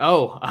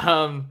 Oh,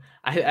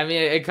 I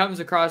mean, it comes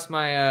across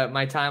my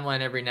my timeline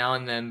every now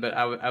and then, but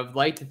I would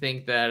like to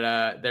think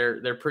that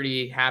they're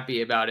pretty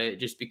happy about it,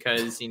 just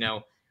because he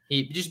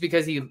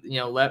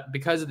left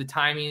because of the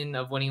timing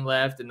of when he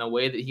left and the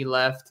way that he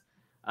left.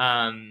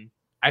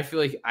 I feel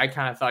like I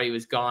kind of thought he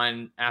was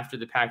gone after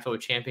the Pac-12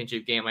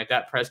 championship game. Like,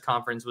 that press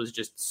conference was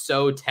just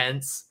so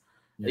tense.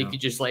 Yeah. You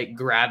could just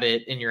grab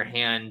it in your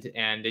hand,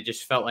 and it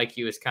just felt like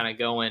he was kind of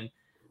going.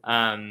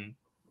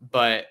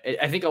 But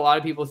I think a lot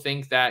of people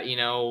think that,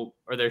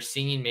 or they're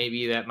seeing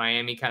maybe that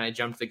Miami kind of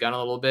jumped the gun a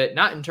little bit,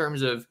 not in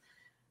terms of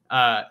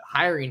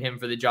hiring him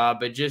for the job,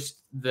 but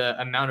just the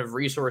amount of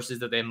resources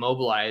that they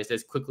mobilized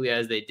as quickly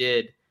as they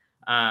did.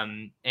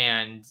 And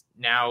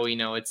now,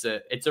 it's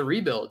a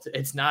rebuild.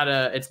 It's not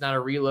a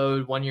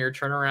reload 1 year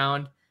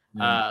turnaround.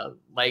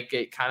 Like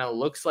it kind of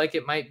looks like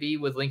it might be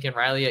with Lincoln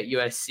Riley at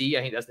USC.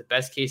 I think that's the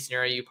best case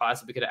scenario you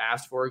possibly could have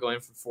asked for, going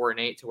from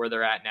 4-8 to where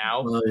they're at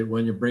now.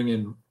 When you bring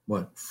in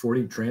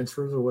 40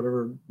 transfers or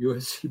whatever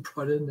USC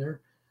brought in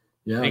there.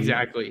 Yeah,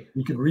 exactly.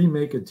 You could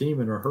remake a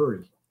team in a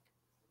hurry.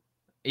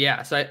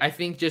 Yeah. So I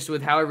think just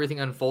with how everything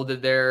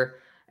unfolded there,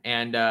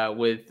 and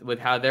with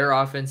how their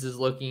offense is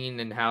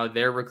looking and how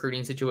their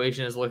recruiting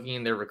situation is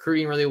looking, they're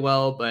recruiting really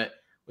well, but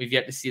we've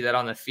yet to see that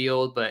on the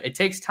field. But it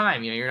takes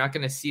time. You're not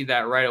going to see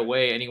that right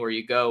away anywhere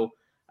you go.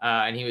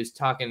 And he was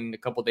talking a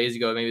couple of days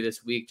ago, maybe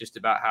this week, just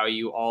about how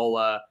you all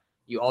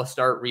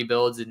start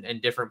rebuilds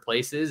in different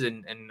places.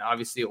 And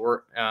obviously,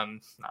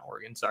 not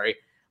Oregon, sorry.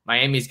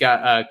 Miami's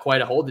got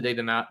quite a hole to dig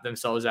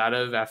themselves out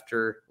of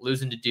after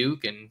losing to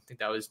Duke. And I think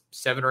that was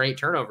 7 or 8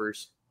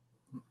 turnovers.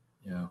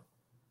 Yeah.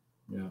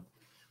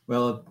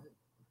 Well,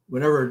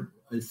 whenever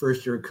a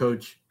first-year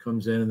coach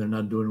comes in and they're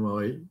not doing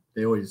well,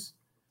 they always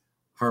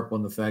harp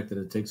on the fact that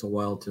it takes a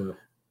while to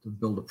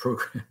build a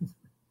program.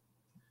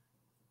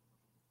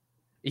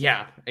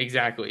 Yeah,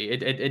 exactly.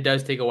 It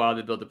does take a while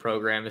to build a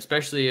program,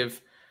 especially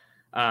if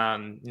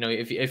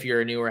if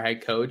you're a newer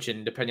head coach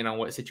and depending on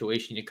what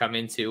situation you come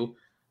into.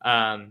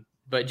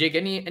 But Jake,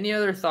 any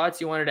other thoughts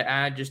you wanted to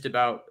add just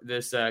about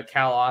this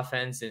Cal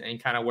offense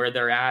and kind of where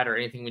they're at, or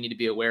anything we need to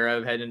be aware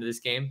of heading into this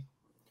game?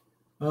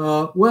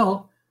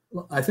 Well,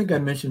 I think I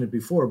mentioned it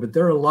before, but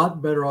they're a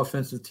lot better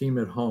offensive team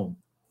at home.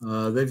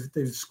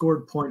 They've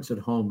scored points at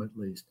home, at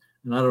least.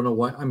 And I don't know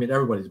why. I mean,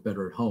 everybody's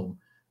better at home,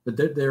 but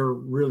they're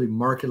really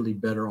markedly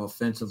better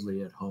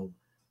offensively at home.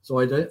 So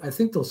I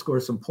think they'll score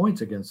some points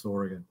against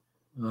Oregon.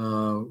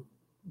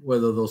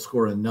 Whether they'll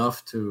score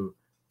enough to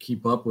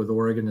keep up with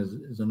Oregon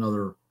is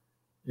another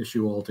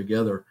issue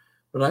altogether.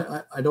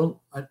 But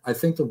I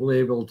think they'll be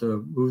able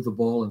to move the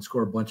ball and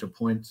score a bunch of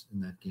points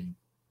in that game.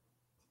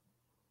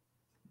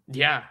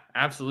 Yeah,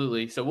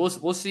 absolutely. So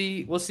we'll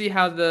see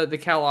how the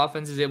Cal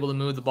offense is able to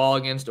move the ball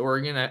against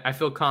Oregon. I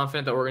feel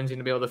confident that Oregon's going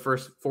to be able to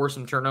first force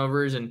some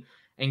turnovers and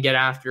get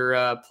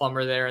after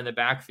Plummer there in the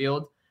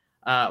backfield.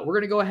 We're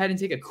going to go ahead and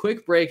take a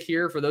quick break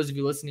here for those of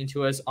you listening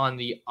to us on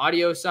the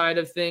audio side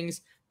of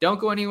things.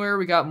 Don't go anywhere.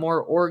 We got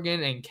more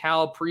Oregon and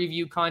Cal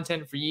preview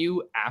content for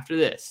you after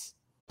this.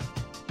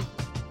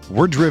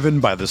 We're driven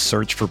by the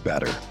search for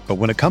better. But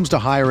when it comes to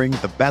hiring,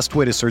 the best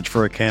way to search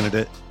for a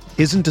candidate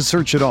isn't to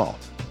search at all.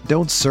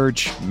 Don't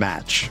search,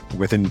 match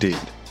with Indeed.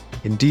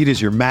 Indeed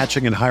is your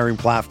matching and hiring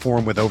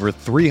platform with over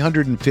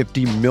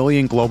 350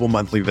 million global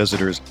monthly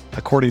visitors,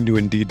 according to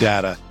Indeed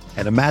data,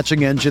 and a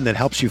matching engine that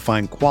helps you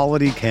find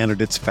quality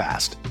candidates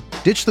fast.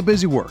 Ditch the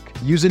busy work.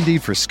 Use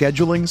Indeed for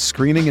scheduling,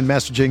 screening, and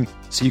messaging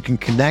so you can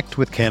connect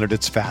with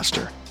candidates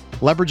faster.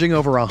 Leveraging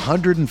over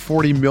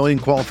 140 million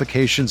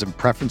qualifications and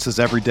preferences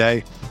every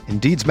day,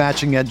 Indeed's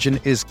matching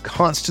engine is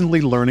constantly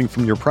learning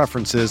from your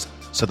preferences,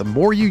 so the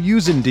more you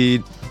use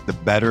Indeed, the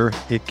better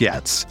it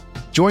gets.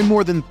 Join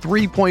more than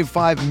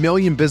 3.5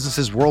 million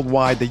businesses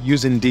worldwide that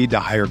use Indeed to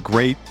hire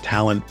great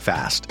talent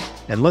fast.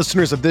 And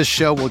listeners of this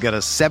show will get a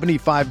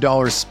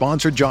 $75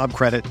 sponsored job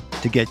credit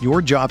to get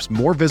your jobs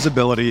more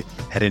visibility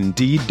at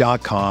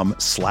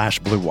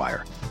Indeed.com/Blue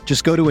Wire.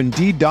 Just go to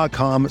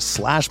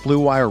Indeed.com/Blue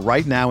Wire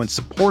right now and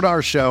support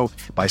our show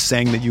by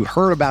saying that you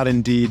heard about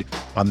Indeed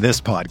on this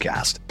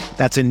podcast.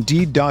 That's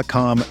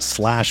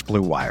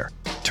Indeed.com/Blue Wire.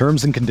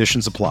 Terms and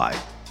conditions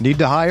apply. Need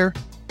to hire?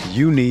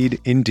 You need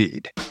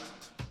Indeed.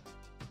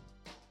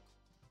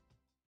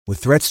 With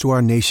threats to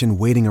our nation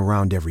waiting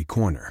around every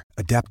corner,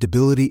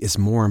 adaptability is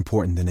more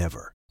important than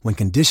ever. When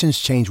conditions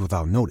change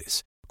without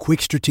notice,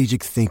 quick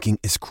strategic thinking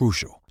is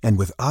crucial. And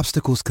with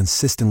obstacles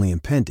consistently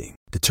impending,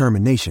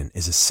 determination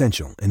is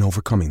essential in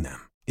overcoming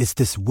them. It's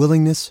this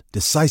willingness,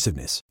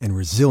 decisiveness, and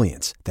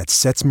resilience that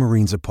sets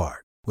Marines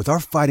apart. With our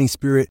fighting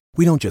spirit,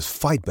 we don't just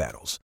fight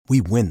battles,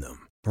 we win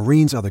them.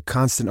 Marines are the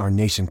constant our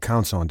nation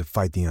counts on to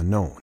fight the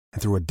unknown.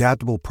 And through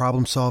adaptable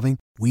problem solving,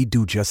 we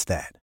do just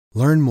that.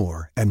 Learn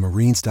more at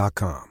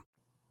Marines.com.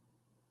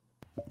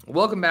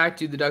 Welcome back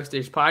to the Ducks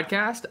Dish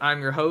podcast.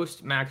 I'm your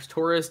host, Max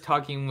Torres,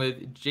 talking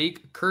with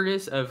Jake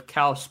Curtis of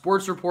Cal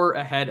Sports Report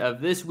ahead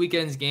of this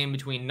weekend's game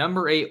between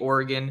number 8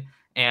 Oregon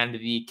and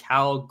the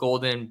Cal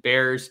Golden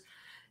Bears.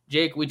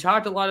 Jake, we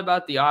talked a lot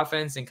about the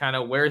offense and kind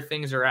of where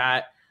things are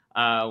at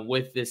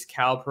with this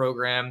Cal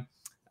program.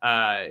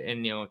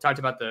 And, talked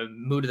about the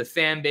mood of the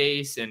fan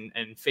base and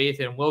faith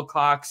in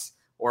Wilcox,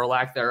 or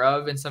lack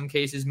thereof in some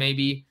cases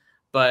maybe.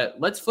 But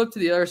let's flip to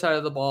the other side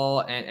of the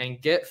ball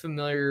and get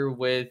familiar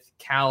with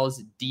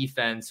Cal's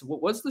defense.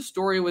 What's the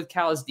story with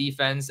Cal's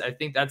defense? I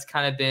think that's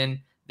kind of been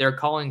their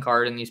calling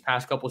card in these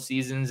past couple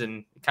seasons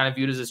and kind of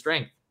viewed as a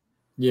strength.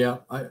 Yeah,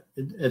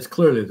 it's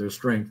clearly their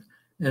strength.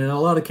 And in a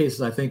lot of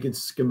cases, I think it's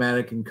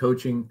schematic and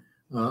coaching.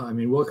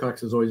 Wilcox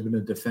has always been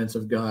a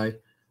defensive guy.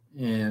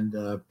 And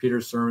Peter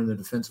Sirmon, the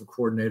defensive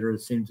coordinator,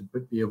 seems to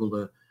be able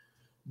to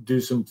do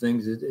some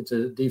things. It's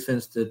a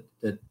defense that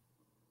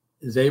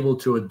is able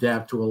to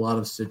adapt to a lot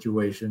of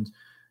situations.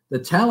 The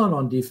talent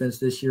on defense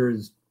this year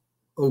is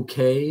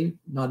okay,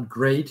 not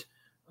great.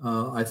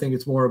 I think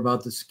it's more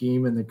about the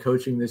scheme and the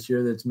coaching this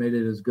year that's made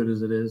it as good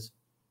as it is.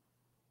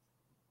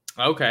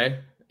 Okay.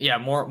 Yeah,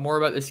 more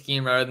about the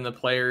scheme rather than the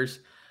players.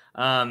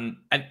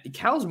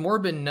 Cal's more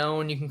been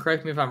known, you can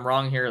correct me if I'm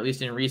wrong here, at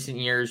least in recent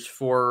years,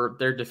 for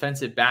their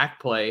defensive back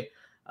play,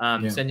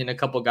 sending a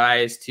couple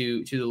guys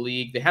to the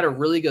league. They had a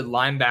really good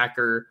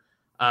linebacker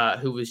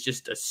who was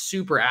just a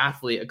super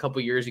athlete a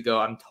couple years ago.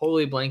 I'm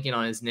totally blanking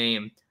on his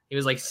name. He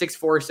was like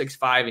 6'4",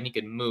 6'5", and he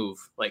could move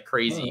like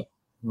crazy.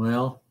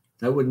 Well,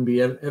 that wouldn't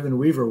be Evan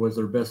Weaver was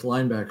their best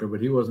linebacker, but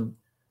he wasn't.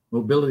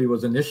 Mobility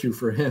was an issue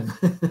for him.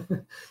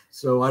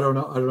 So I don't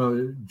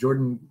know.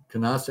 Jordan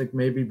Kanasic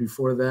maybe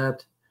before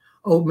that.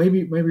 Oh,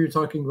 maybe you're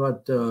talking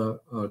about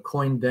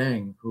Coin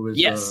Dang, who was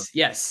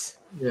yes.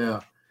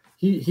 Yeah.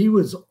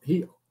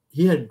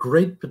 He had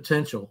great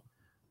potential.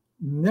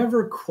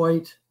 Never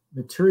quite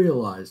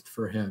materialized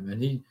for him,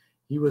 and he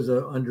was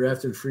an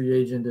undrafted free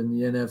agent in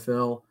the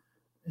NFL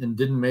and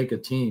didn't make a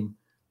team.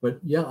 But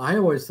yeah, I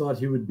always thought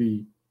he would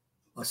be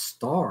a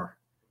star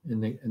in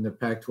the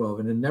Pac-12,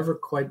 and it never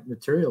quite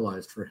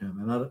materialized for him.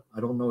 And I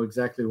don't know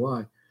exactly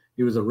why.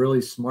 He was a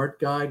really smart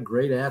guy,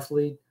 great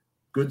athlete,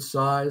 good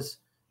size.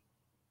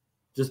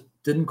 Just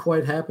didn't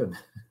quite happen.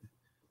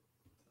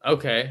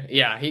 Okay.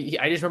 Yeah.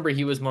 I just remember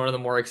he was one of the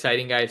more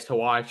exciting guys to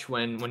watch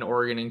when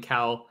Oregon and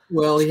Cal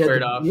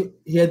squared off.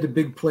 He had the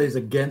big plays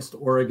against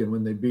Oregon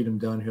when they beat him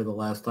down here the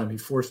last time. He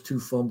forced 2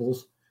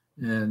 fumbles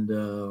and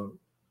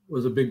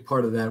was a big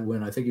part of that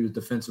win. I think he was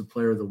Defensive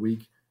Player of the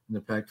Week in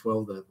the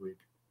Pac-12 that week.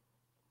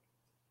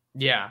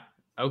 Yeah.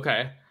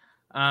 Okay.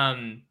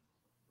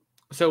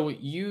 So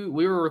we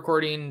were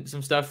recording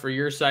some stuff for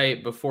your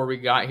site before we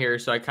got here,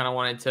 so I kind of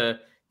wanted to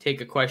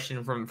take a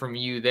question from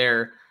you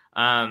there.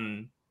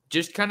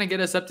 Just kind of get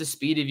us up to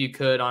speed, if you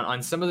could,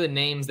 on some of the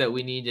names that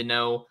we need to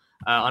know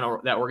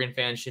that Oregon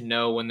fans should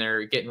know when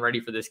they're getting ready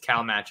for this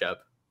Cal matchup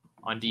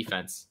on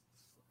defense?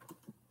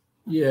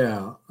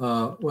 Yeah.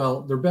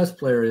 Well, their best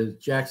player is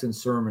Jackson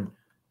Sermon,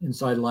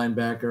 inside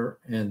linebacker,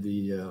 and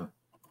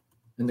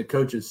the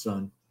coach's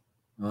son.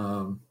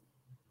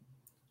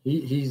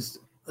 He's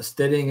a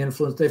steadying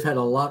influence. They've had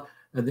a lot.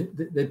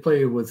 They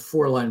play with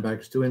 4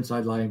 linebackers, 2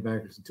 inside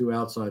linebackers, and 2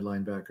 outside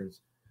linebackers,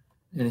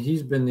 and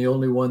he's been the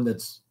only one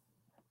that's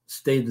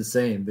stayed the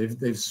same.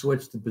 They've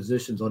switched the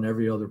positions on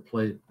every other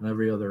play and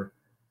every other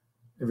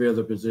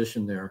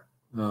position there.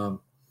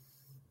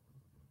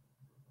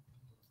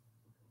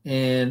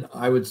 And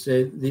I would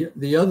say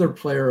the other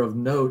player of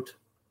note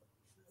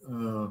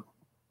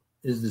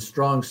is the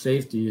strong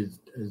safety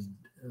is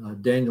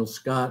Daniel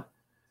Scott,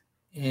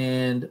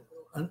 and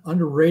an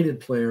underrated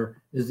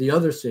player is the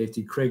other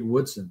safety, Craig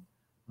Woodson.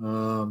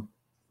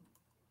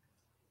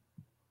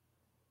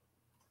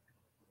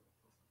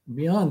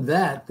 Beyond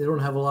that, they don't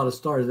have a lot of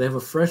stars. They have a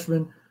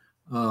freshman,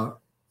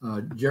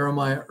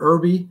 Jeremiah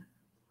Irby,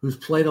 who's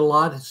played a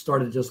lot,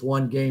 started just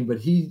one game, but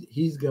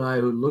he's a guy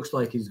who looks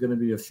like he's going to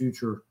be a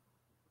future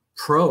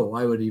pro,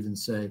 I would even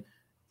say.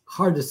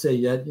 Hard to say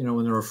yet,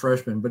 when they're a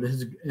freshman, but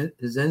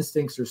his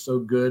instincts are so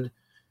good.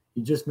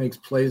 He just makes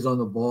plays on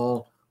the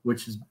ball,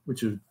 which has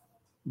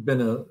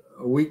been a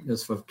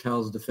weakness for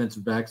Cal's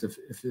defensive backs,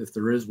 if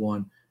there is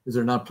one, is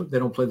they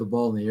don't play the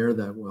ball in the air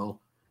that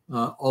well.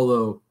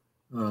 Although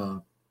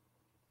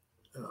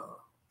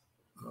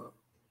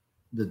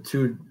the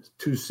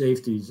two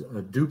safeties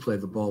do play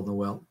the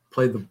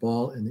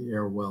ball in the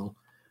air well.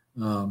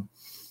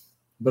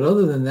 But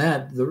other than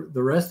that,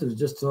 the rest is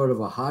just sort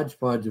of a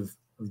hodgepodge of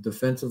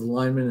defensive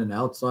linemen and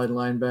outside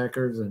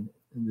linebackers, and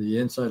the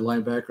inside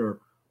linebacker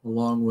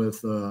along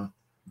with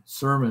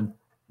Sermon.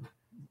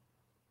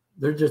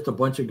 They're just a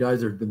bunch of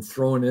guys that have been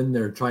thrown in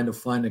there trying to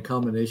find a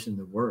combination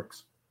that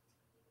works.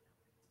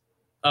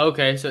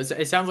 Okay, so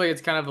it sounds like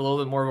it's kind of a little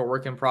bit more of a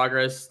work in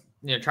progress,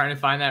 trying to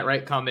find that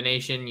right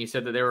combination. You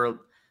said that they were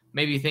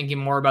maybe thinking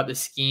more about the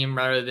scheme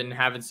rather than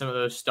having some of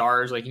those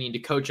stars. Like, you need to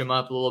coach them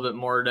up a little bit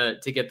more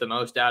to get the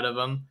most out of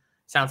them.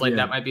 Sounds like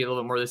that might be a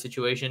little bit more of the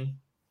situation.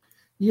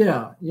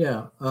 Yeah.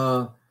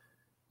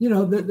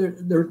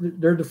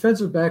 Their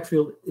defensive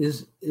backfield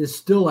is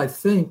still, I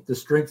think, the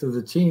strength of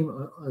the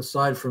team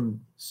aside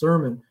from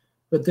Sermon,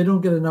 but they don't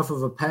get enough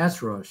of a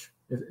pass rush.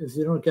 If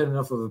you don't get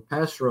enough of a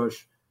pass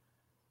rush,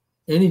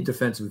 any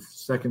defensive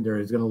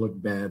secondary is going to look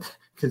bad,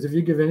 because if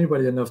you give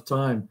anybody enough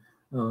time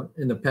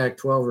in the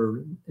Pac-12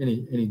 or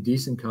any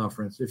decent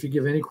conference, if you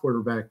give any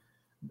quarterback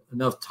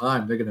enough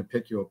time, they're going to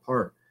pick you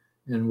apart.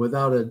 And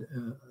without a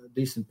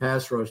decent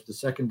pass rush, the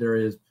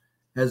secondary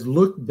has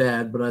looked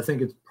bad, but I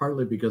think it's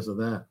partly because of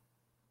that.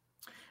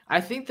 I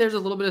think there's a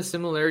little bit of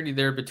similarity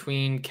there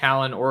between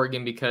Cal and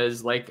Oregon,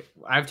 because, like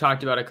I've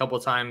talked about a couple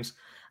of times,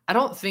 I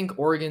don't think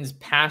Oregon's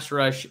pass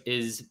rush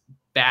is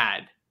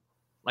bad.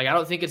 Like, I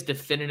don't think it's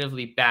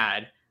definitively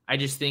bad. I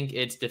just think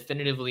it's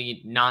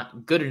definitively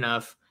not good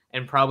enough,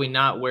 and probably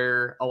not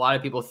where a lot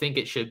of people think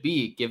it should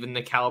be, given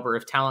the caliber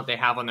of talent they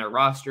have on their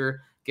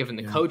roster, given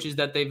the coaches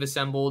that they've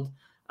assembled.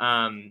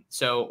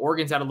 So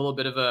Oregon's had a little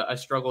bit of a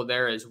struggle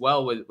there as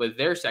well with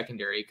their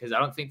secondary, because I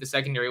don't think the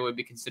secondary would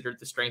be considered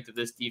the strength of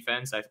this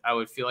defense. I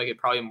would feel like it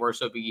probably more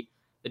so be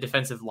the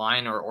defensive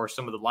line or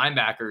some of the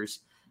linebackers.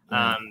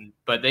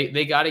 But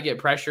they got to get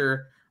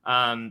pressure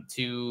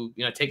to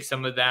take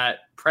some of that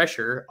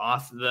pressure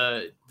off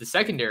the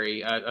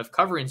secondary of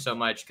covering so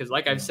much, because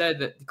like I've said,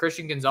 that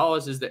Christian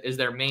Gonzalez is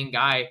their main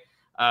guy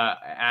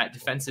at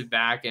defensive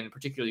back and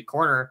particularly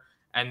corner,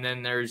 and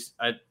then there's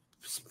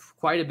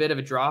quite a bit of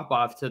a drop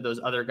off to those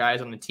other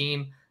guys on the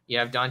team. You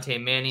have Dante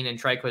Manning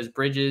and Triquez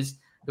Bridges,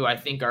 who I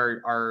think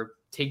are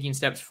taking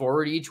steps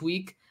forward each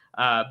week.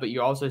 But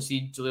you also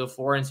see Jaleel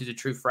Florence, who's a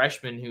true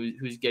freshman,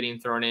 who's getting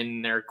thrown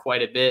in there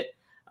quite a bit.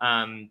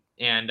 And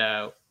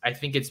I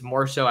think it's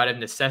more so out of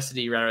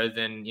necessity rather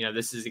than,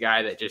 this is a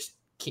guy that just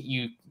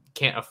you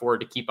can't afford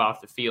to keep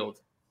off the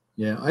field.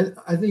 Yeah,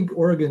 I think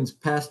Oregon's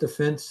pass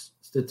defense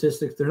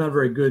statistics, they're not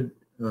very good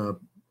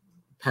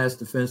pass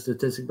defense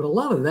statistics, but a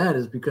lot of that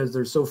is because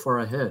they're so far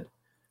ahead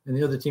and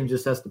the other team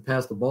just has to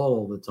pass the ball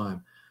all the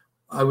time.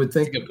 I would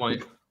think, good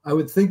point. I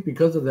would think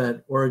because of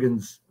that,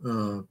 Oregon's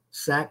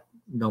sack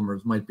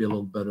numbers might be a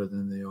little better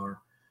than they are.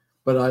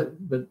 But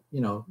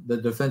the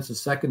defensive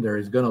secondary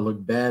is going to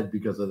look bad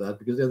because of that,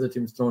 because the other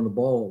team's throwing the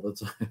ball all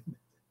the time.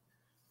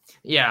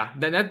 Yeah,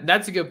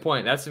 that's a good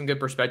point. That's some good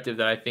perspective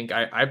that I think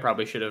I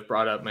probably should have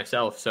brought up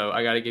myself. So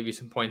I got to give you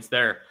some points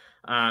there.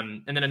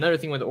 And then another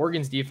thing with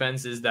Oregon's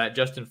defense is that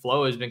Justin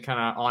Flo has been kind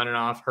of on and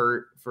off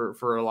hurt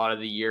for a lot of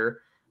the year.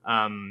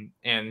 And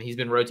he's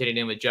been rotated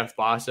in with Jeff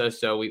Bossa.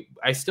 So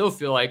I still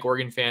feel like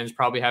Oregon fans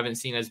probably haven't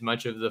seen as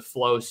much of the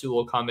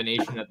Flo-Sewell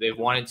combination that they've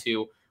wanted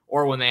to,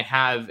 or when they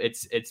have,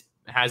 it's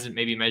hasn't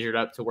maybe measured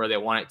up to where they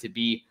want it to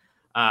be.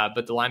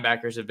 But the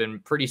linebackers have been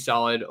pretty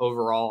solid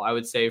overall, I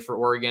would say, for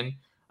Oregon.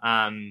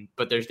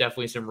 But there's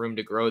definitely some room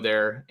to grow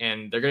there,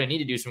 and they're going to need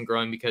to do some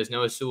growing because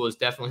Noah Sewell is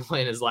definitely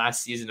playing his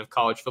last season of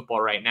college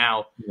football right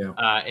now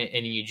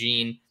in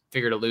Eugene.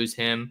 Figure to lose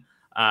him.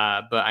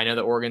 But I know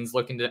that Oregon's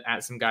looking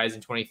at some guys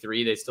in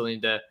 23. They still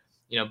need to,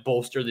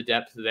 bolster the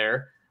depth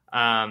there.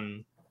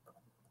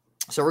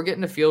 So we're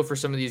getting a feel for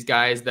some of these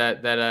guys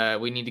that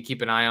we need to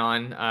keep an eye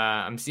on.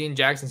 I'm seeing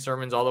Jackson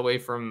Sermons all the way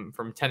from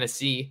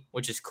Tennessee,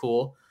 which is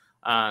cool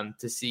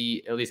to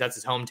see. At least that's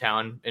his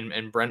hometown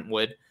in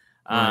Brentwood.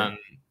 Right.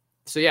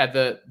 So yeah,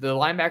 the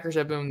linebackers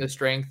have been the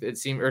strength.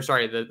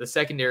 The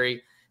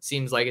secondary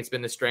seems like it's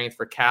been the strength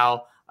for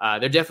Cal.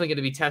 They're definitely going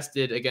to be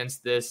tested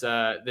against this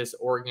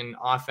Oregon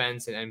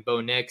offense and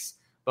Bo Nix.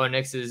 Bo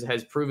Nix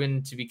has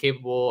proven to be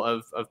capable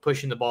of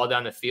pushing the ball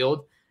down the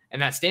field.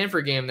 And that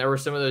Stanford game, there were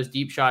some of those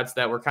deep shots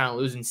that were kind of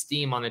losing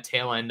steam on the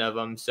tail end of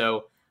them.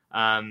 So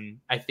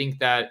I think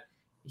that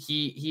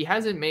he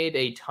hasn't made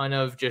a ton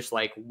of just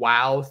like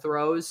wow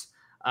throws,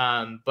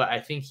 but I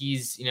think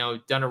he's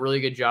done a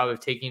really good job of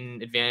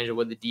taking advantage of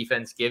what the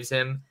defense gives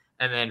him,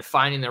 and then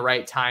finding the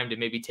right time to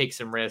maybe take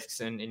some risks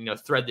and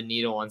thread the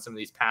needle on some of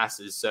these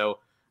passes. So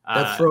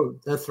that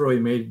throw he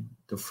made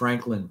to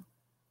Franklin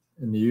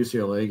in the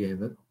UCLA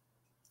game,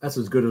 that's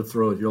as good a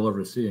throw as you'll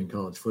ever see in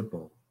college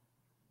football.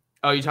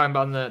 Oh, you're talking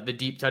about the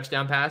deep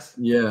touchdown pass?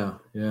 Yeah.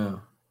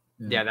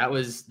 That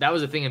was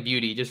a thing of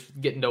beauty.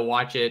 Just getting to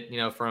watch it,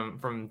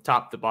 from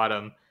top to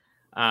bottom,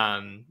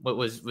 what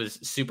was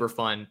super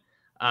fun.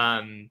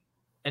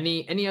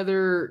 Any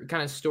other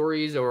kind of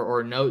stories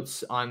or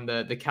notes on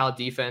the Cal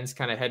defense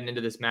kind of heading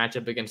into this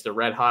matchup against a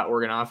red hot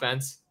Oregon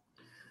offense?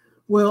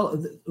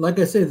 Well, like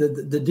I say,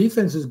 the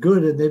defense is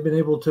good, and they've been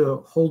able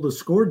to hold the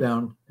score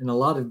down in a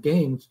lot of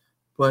games.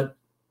 But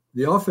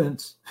the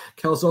offense,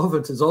 Cal's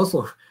offense, has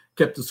also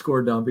kept the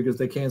score down because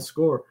they can't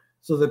score.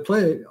 So they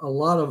play a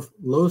lot of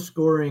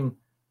low-scoring,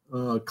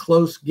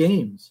 close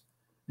games,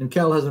 and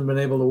Cal hasn't been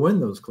able to win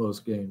those close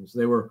games.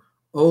 They were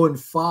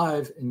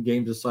 0-5 in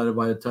games decided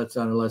by a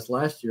touchdown or less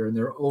last year, and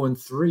they're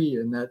 0-3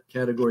 in that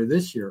category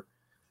this year.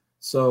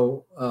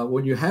 So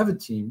when you have a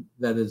team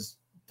that is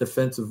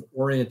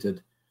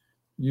defensive-oriented,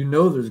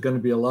 there's going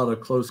to be a lot of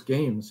close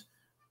games,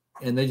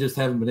 and they just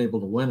haven't been able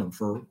to win them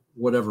for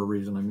whatever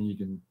reason. I mean, you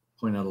can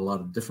point out a lot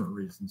of different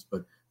reasons,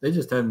 but they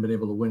just haven't been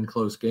able to win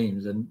close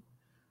games. And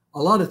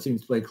a lot of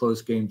teams play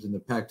close games in the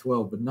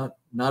Pac-12, but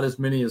not as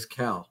many as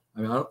Cal.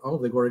 I mean, I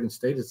don't think Oregon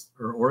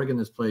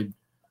has played.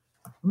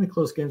 How many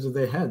close games have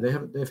they had?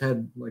 They've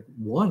had like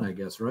one, I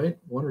guess, right?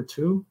 One or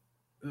two.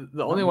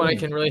 The only one I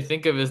can really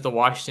think of is the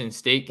Washington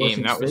State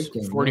game. That was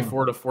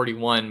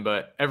 44-41,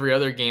 but every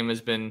other game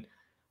has been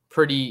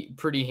pretty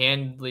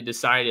handily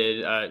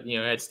decided.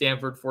 At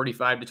Stanford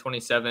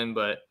 45-27,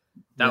 but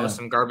that was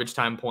some garbage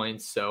time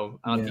points. So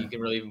I don't think you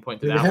can really even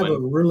point to that one. They have a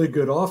really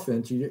good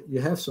offense.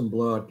 You have some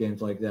blowout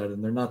games like that,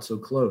 and they're not so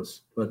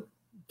close. But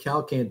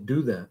Cal can't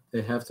do that.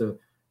 They have to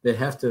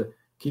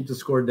keep the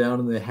score down,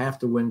 and they have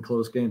to win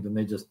close games, and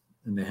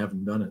they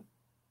haven't done it.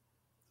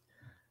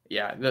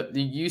 Yeah,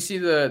 you see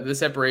the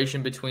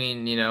separation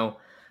between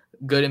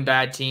good and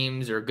bad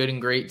teams or good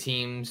and great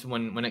teams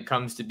when it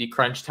comes to be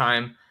crunch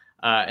time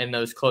in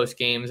those close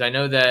games. I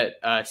know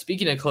that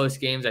speaking of close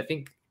games, I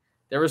think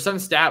there was some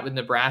stat with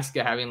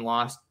Nebraska having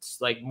lost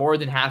like more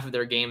than half of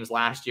their games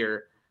last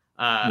year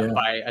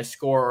by a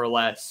score or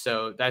less.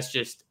 So that's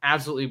just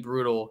absolutely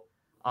brutal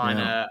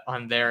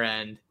on their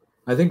end.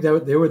 I think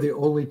that they were the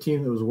only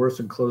team that was worse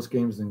in close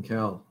games than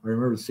Cal. I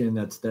remember seeing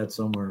that stat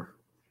somewhere.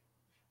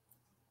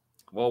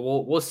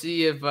 Well, we'll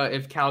see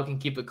if Cal can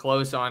keep it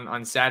close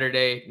on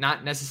Saturday.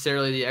 Not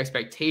necessarily the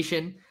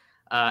expectation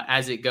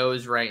as it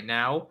goes right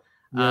now.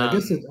 Yeah,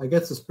 I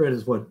guess the spread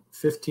is what,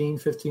 15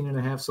 and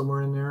a half,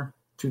 somewhere in there.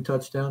 2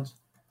 touchdowns.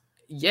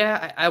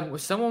 Yeah,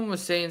 someone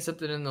was saying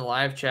something in the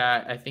live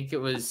chat. I think it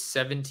was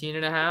 17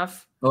 and a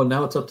half. Oh,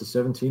 now it's up to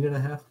 17 and a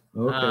half?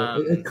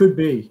 Okay. It could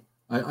be.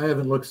 I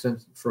haven't looked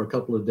for a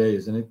couple of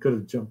days, and it could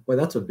have jumped. Boy,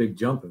 that's a big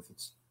jump if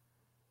it's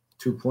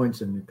 2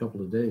 points in a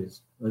couple of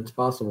days. It's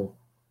possible.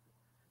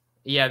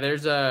 Yeah,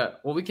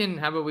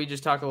 how about we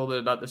just talk a little bit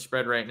about the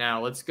spread right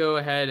now? Let's go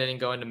ahead and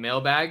go into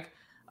mailbag.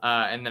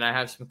 And then I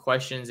have some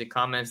questions and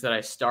comments that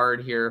I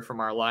starred here from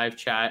our live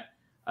chat.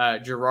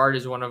 Gerard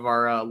is one of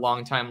our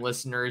longtime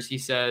listeners. He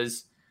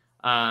says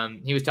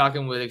he was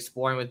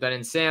exploring with Ben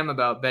and Sam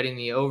about betting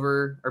the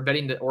over or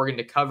betting the Oregon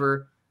to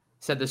cover.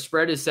 Said the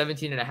spread is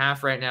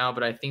 17.5 right now,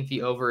 but I think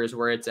the over is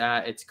where it's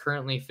at. It's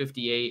currently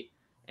 58.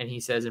 And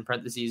he says in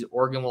parentheses,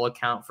 Oregon will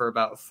account for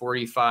about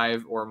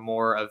 45 or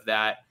more of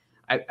that.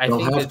 I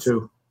think have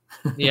to.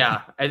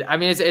 Yeah. I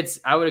mean,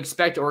 I would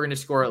expect Oregon to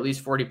score at least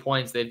 40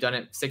 points. They've done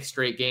it 6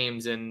 straight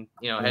games, and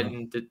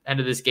heading to the end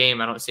of this game,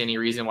 I don't see any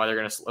reason why they're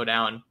going to slow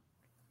down.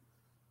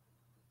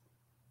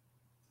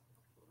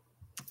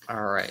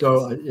 All right.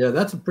 So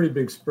that's a pretty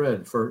big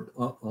spread for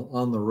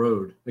on the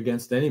road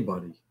against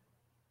anybody.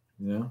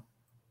 In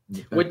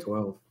the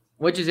Pac-12.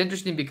 Which is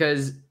interesting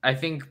because I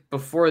think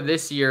before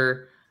this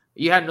year,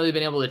 you hadn't really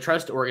been able to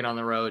trust Oregon on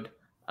the road.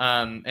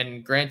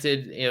 And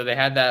granted, they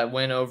had that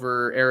win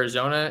over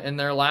Arizona in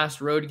their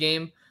last road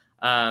game.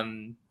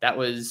 That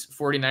was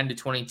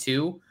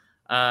 49-22.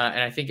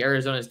 And I think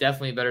Arizona is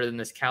definitely better than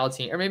this Cal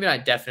team, or maybe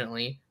not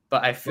definitely,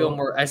 but I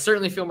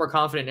certainly feel more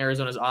confident in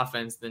Arizona's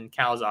offense than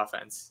Cal's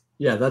offense.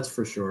 Yeah, that's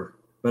for sure.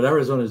 But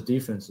Arizona's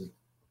defense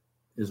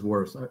is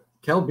worse.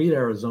 Cal beat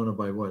Arizona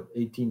by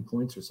 18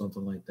 points or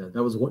something like that.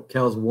 That was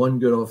Cal's one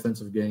good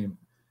offensive game.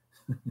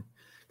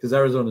 Because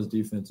Arizona's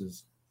defense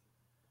is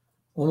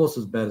almost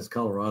as bad as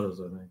Colorado's,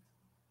 I think.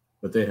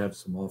 But they have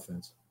some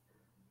offense.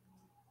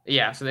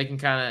 Yeah, so they can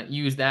kind of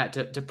use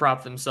that to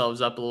prop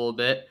themselves up a little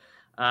bit.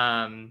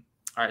 All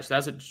right, so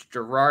that's what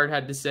Gerard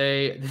had to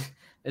say.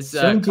 It's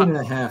 17 and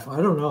a half.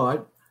 I don't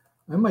know.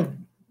 I might,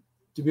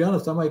 to be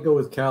honest, I might go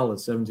with Cal at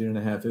 17 and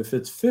a half. If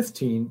it's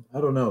 15,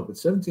 I don't know. But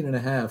 17 and a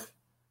half,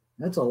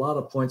 that's a lot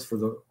of points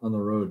on the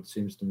road,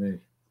 seems to me.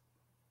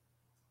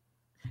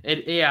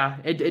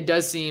 It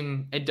does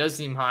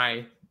seem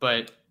high,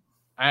 but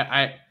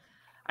I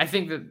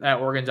think that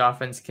Oregon's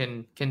offense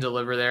can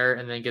deliver there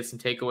and then get some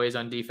takeaways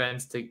on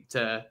defense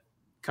to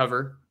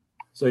cover.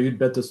 So you'd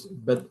bet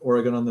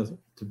Oregon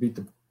to beat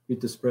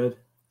the spread?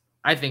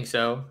 I think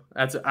so.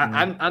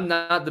 I'm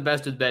not the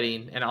best with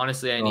betting, and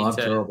honestly, I need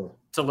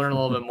to learn a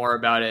little bit more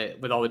about it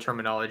with all the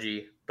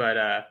terminology.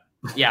 But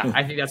yeah,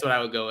 I think that's what I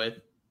would go with.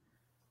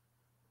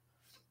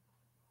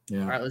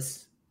 Yeah. All right,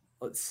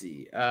 let's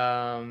see.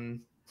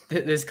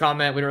 This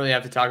comment, we don't really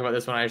have to talk about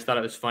this one. I just thought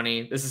it was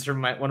funny. This is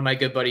from one of my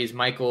good buddies,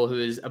 Michael, who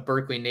is a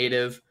Berkeley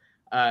native.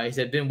 He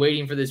said, been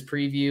waiting for this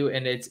preview,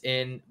 and it's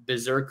in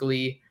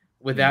Berkeley.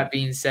 With that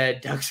being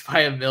said, Ducks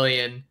by 1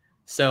 million.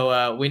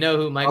 So we know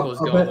who Michael's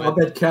going with. I'll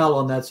bet Cal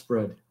on that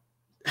spread.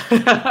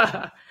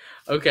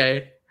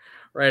 Okay.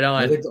 Right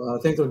on. I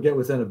think they'll get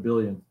within $1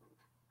 billion.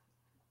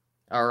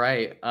 All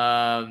right.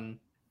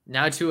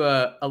 Now to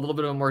a little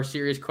bit of a more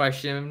serious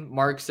question.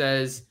 Mark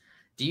says,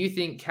 do you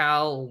think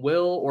Cal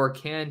will or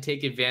can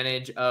take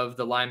advantage of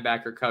the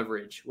linebacker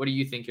coverage? What do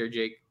you think here,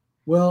 Jake?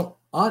 Well,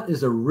 Ott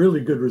is a really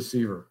good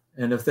receiver.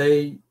 And if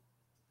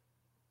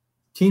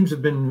teams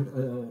have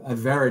been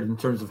varied in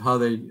terms of how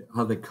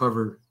they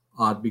cover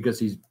Ott because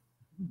he's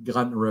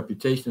gotten a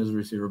reputation as a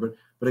receiver.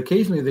 But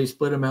occasionally they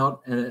split him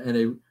out and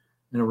a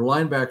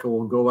linebacker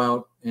will go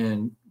out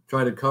and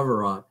try to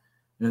cover Ott.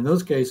 And in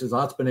those cases,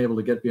 Ott's been able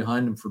to get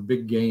behind him for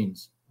big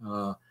gains.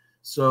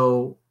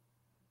 So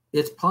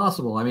it's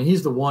possible. I mean,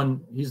 he's the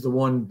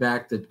one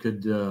back that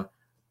could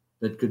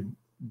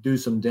do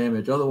some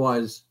damage.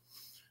 Otherwise,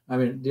 I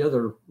mean, the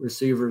other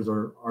receivers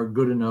are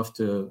good enough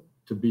to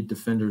beat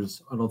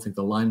defenders. I don't think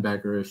the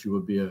linebacker issue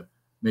would be a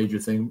major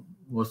thing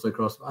mostly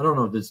across. I don't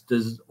know.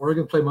 Does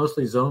Oregon play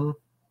mostly zone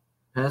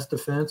pass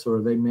defense, or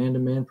are they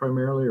man-to-man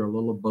primarily, or a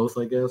little of both,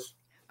 I guess?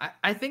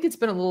 I think it's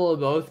been a little of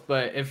both,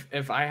 but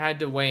if I had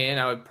to weigh in,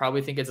 I would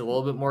probably think it's a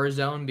little bit more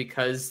zone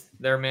because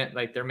their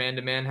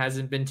man-to-man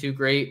hasn't been too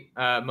great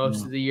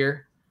most of the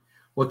year.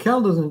 Well,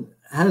 Cal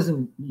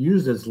hasn't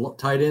used its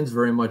tight ends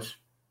very much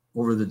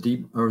over the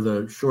deep or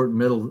the short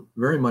middle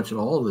very much at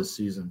all this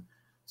season.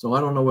 So I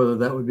don't know whether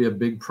that would be a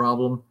big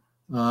problem.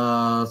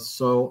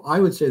 So I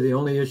would say the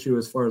only issue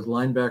as far as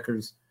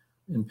linebackers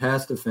in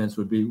pass defense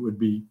would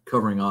be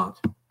covering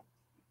Ott.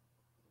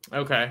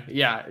 Okay,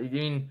 yeah, I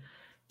mean,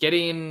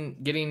 getting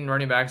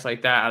running backs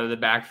like that out of the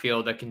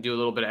backfield that can do a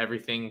little bit of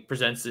everything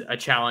presents a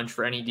challenge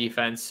for any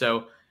defense.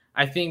 So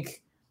I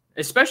think,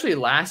 especially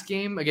last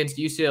game against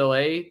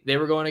UCLA, they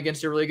were going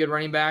against a really good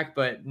running back,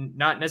 but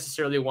not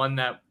necessarily one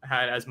that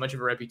had as much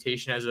of a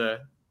reputation as a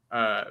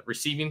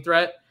receiving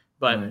threat.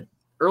 But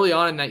early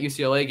on in that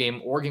UCLA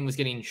game, Oregon was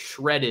getting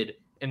shredded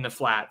in the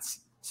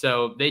flats.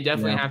 So they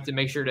definitely have to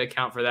make sure to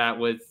account for that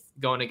with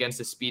going against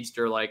a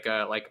speedster like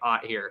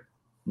Ott here.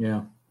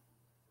 Yeah.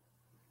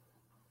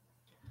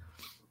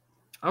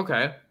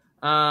 Okay.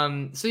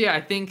 So yeah,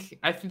 I think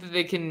that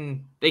they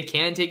can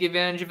take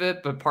advantage of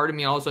it, but part of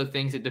me also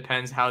thinks it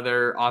depends how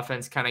their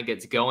offense kind of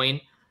gets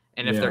going.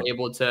 And if they're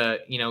able to,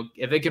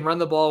 if they can run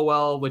the ball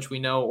well, which we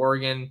know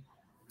Oregon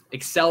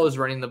excels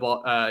running the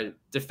ball,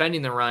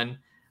 defending the run,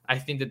 I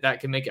think that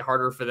can make it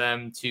harder for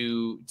them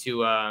to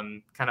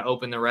kind of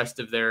open the rest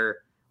of their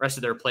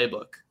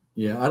playbook.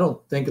 Yeah, I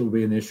don't think it'll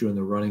be an issue in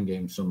the running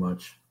game so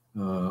much.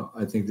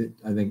 I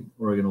think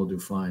Oregon will do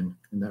fine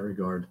in that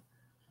regard.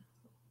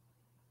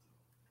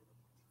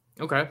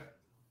 Okay.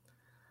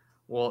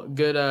 Well,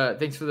 good.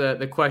 Thanks for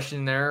the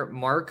question there,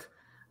 Mark.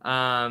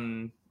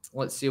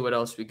 Let's see what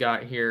else we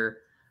got here.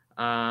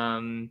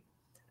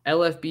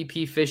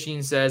 LFBP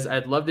Fishing says,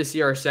 I'd love to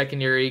see our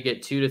secondary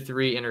get 2 to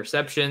 3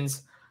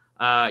 interceptions.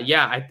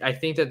 I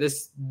think that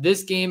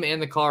this game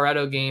and the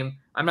Colorado game,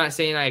 I'm not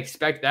saying I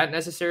expect that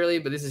necessarily,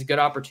 but this is good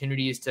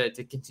opportunities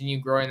to continue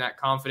growing that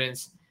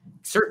confidence.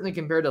 Certainly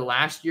compared to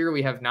last year,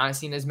 we have not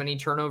seen as many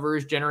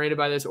turnovers generated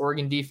by this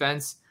Oregon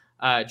defense.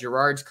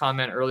 Gerard's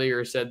comment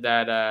earlier said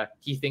that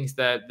he thinks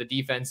that the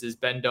defense is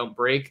bend, don't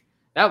break.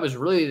 That was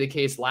really the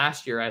case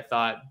last year, I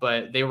thought,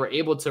 but they were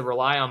able to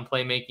rely on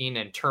playmaking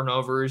and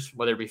turnovers,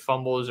 whether it be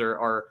fumbles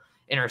or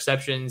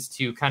interceptions,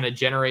 to kind of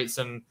generate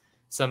some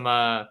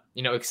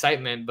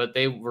excitement. But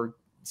they were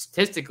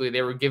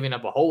giving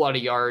up a whole lot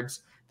of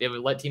yards. They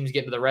would let teams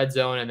get into the red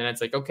zone, and then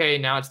it's like, okay,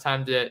 now it's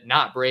time to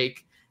not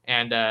break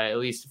and at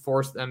least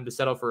force them to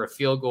settle for a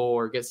field goal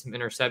or get some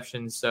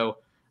interceptions. So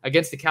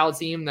against the Cal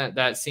team,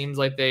 that seems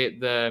like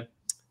the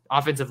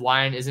offensive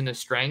line isn't a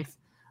strength.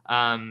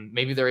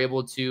 maybe they're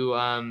able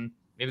to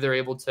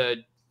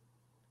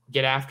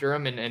get after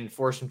him and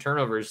force some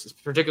turnovers,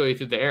 particularly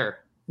through the air.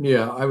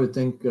 Yeah, I would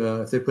think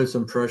if they put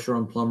some pressure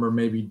on Plummer,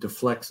 maybe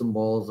deflect some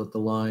balls at the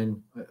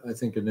line, I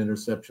think an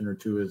interception or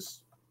two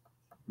is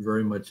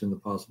very much in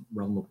the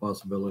realm of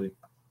possibility.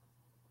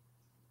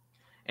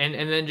 And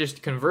then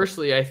just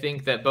conversely, I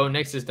think that Bo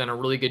Nix has done a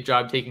really good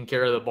job taking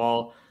care of the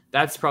ball.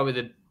 That's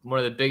probably one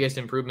of the biggest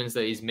improvements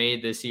that he's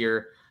made this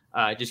year,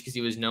 just because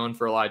he was known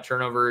for a lot of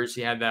turnovers.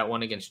 He had that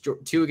one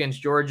two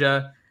against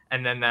Georgia,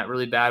 and then that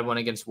really bad one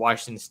against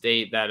Washington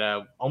State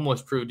that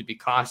almost proved to be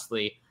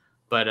costly.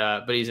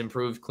 But he's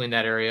improved, cleaned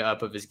that area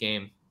up of his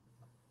game.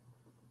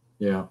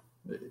 Yeah,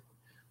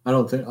 I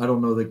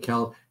don't know that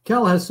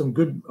Cal has some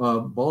good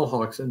ball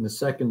hawks in the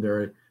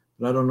secondary,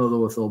 but I don't know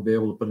though if they'll be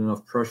able to put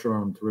enough pressure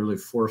on him to really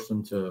force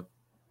him to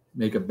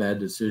make a bad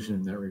decision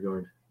in that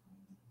regard.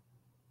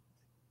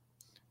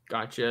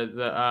 Gotcha.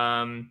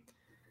 The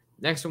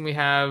next one we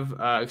have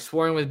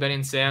exploring with Ben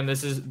and Sam.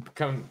 This is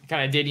kind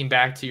of dating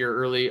back to our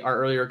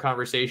earlier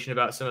conversation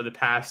about some of the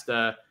past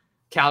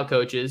Cal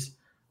coaches.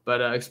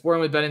 But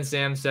exploring with Ben and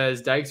Sam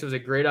says Dykes was a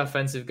great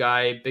offensive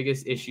guy.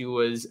 Biggest issue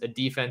was a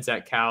defense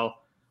at Cal.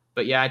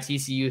 But yeah,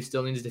 TCU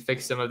still needs to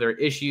fix some of their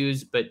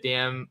issues. But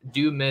damn,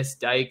 do miss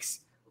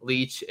Dykes,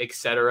 Leach,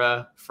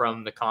 etc.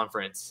 from the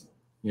conference.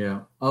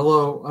 Yeah,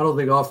 although I don't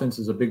think offense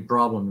is a big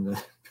problem in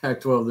the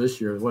Pac-12 this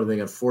year. What, they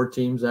got 4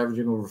 teams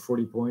averaging over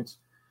 40 points?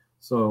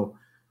 So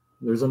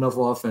there's enough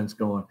offense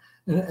going.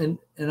 And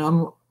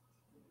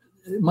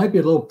it might be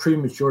a little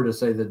premature to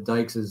say that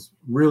Dykes is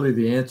really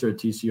the answer at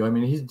TCU. I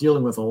mean, he's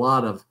dealing with a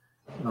lot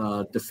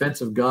of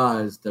defensive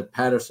guys that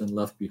Patterson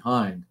left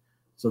behind.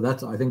 So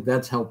I think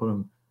that's helping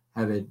him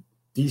have a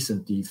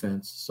decent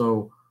defense.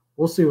 So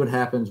we'll see what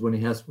happens when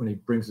he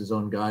brings his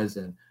own guys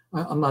in.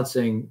 I'm not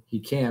saying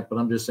he can't, but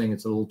I'm just saying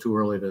it's a little too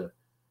early to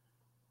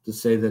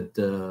say that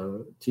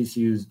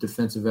TCU's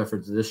defensive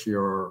efforts this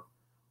year are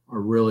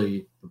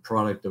really the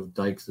product of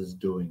Dykes'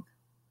 doing.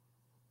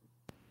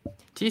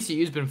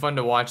 TCU's been fun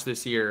to watch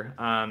this year,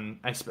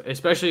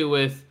 especially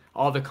with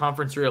all the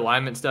conference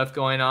realignment stuff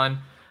going on.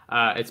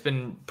 It's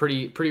been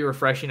pretty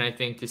refreshing, I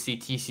think, to see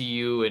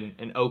TCU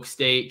and Oak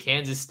State,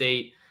 Kansas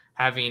State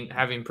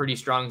having pretty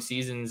strong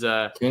seasons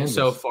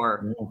so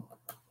far.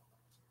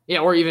 Yeah,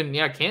 or even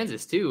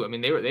Kansas too. I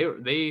mean,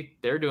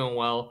 they're doing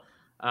well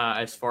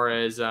as far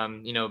as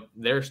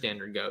their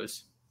standard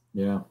goes.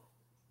 Yeah.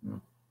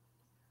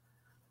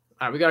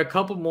 All right, we got a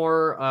couple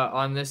more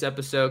on this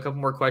episode, a couple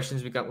more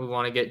questions we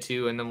want to get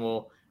to, and then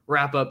we'll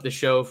wrap up the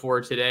show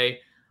for today.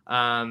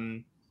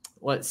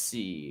 Let's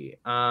see.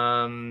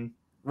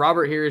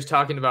 Robert here is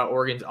talking about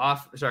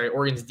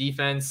Oregon's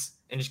defense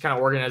and just kind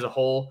of Oregon as a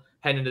whole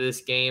heading into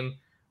this game.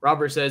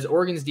 Robert says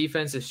Oregon's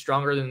defense is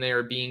stronger than they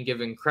are being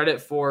given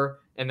credit for,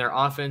 and their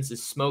offense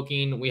is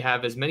smoking. We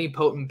have as many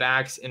potent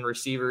backs and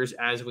receivers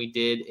as we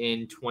did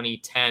in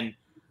 2010.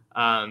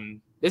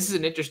 This is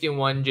an interesting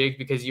one, Jake,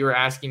 because you were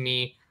asking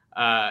me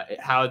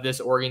how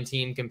this Oregon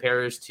team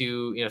compares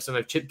to some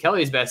of Chip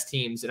Kelly's best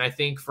teams, and I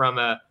think from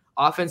a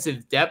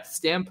offensive depth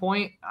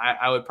standpoint,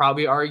 I would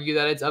probably argue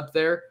that it's up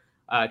there.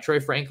 Troy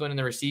Franklin in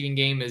the receiving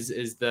game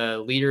is the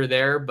leader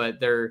there, but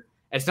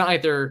it's not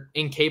like they're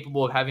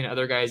incapable of having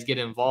other guys get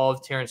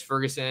involved. Terrence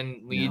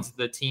Ferguson leads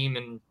the team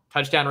in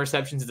touchdown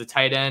receptions as a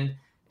tight end,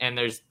 and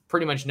there's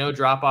pretty much no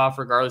drop off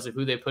regardless of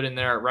who they put in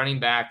there at running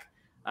back.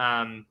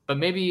 But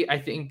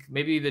I think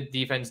maybe the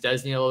defense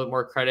does need a little bit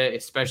more credit,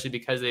 especially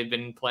because they've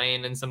been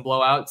playing in some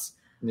blowouts.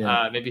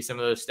 Yeah. Maybe some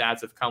of those stats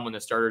have come when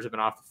the starters have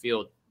been off the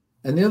field.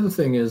 And the other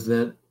thing is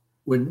that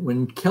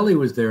when Kelly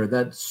was there,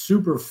 that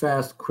super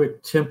fast,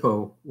 quick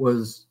tempo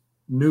was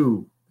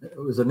new. It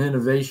was an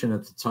innovation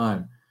at the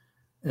time.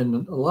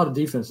 And a lot of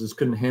defenses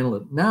couldn't handle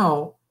it.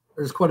 Now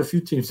there's quite a few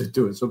teams that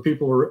do it. So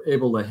people were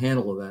able to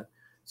handle that.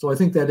 So I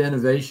think that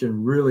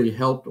innovation really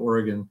helped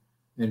Oregon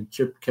and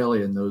Chip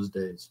Kelly in those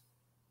days.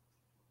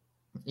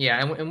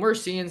 Yeah, and we're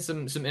seeing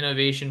some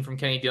innovation from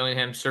Kenny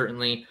Dillingham,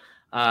 certainly.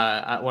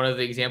 One of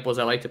the examples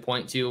I like to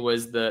point to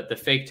was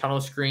the fake tunnel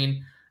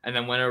screen and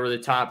then went over the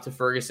top to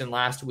Ferguson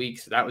last week.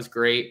 So that was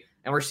great.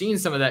 And we're seeing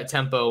some of that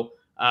tempo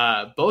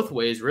both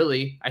ways,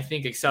 really. I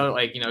think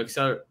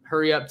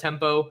hurry up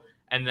tempo,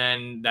 and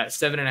then that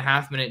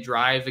 7.5 minute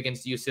drive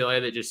against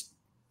UCLA that just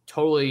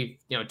totally,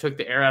 took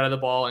the air out of the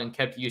ball and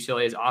kept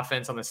UCLA's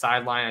offense on the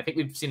sideline. I think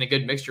we've seen a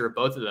good mixture of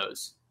both of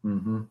those.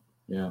 Mm-hmm.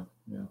 Yeah.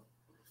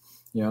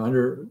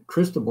 Under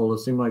Cristobal, it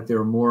seemed like they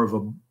were more of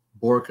a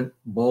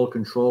ball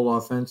control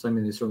offense. I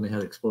mean, they certainly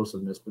had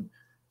explosiveness, but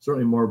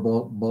certainly more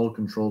ball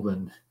control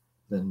than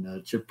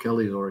Chip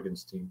Kelly's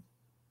Oregon's team.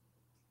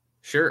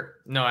 Sure.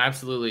 No,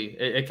 absolutely.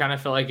 It kind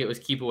of felt like it was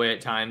keep away at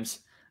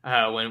times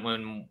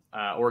when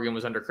Oregon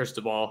was under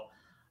Cristobal.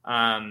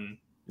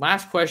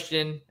 Last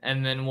question,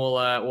 and then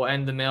we'll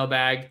end the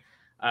mailbag.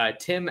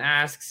 Tim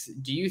asks,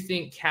 do you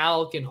think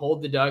Cal can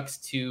hold the Ducks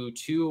to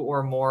 2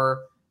 or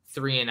more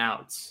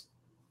 3-and-outs?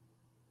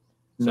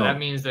 So that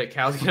means that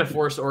Cal's going to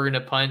force Oregon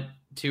to punt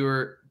two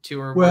or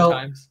more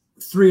times.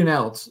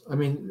 3-and-outs. I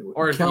mean,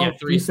 or Cal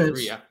 3.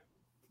 Defense,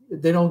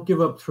 they don't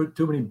give up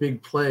too many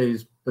big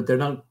plays, but they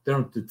don't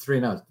do 3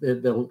 and outs.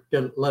 They'll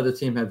let a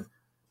team have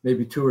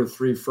maybe 2 or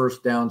 3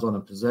 first downs on a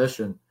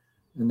possession,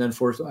 and then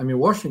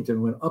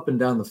Washington went up and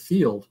down the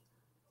field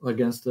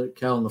against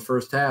Cal in the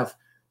first half,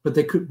 but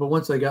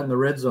once they got in the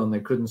red zone, they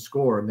couldn't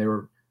score, and they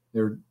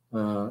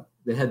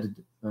had to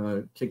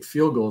kick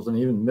field goals, and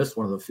even missed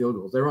one of the field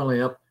goals. They were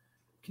only up.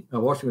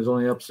 Washington was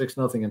only up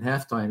 6-0 in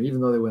halftime,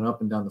 even though they went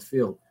up and down the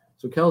field.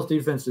 So Cal's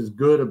defense is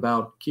good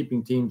about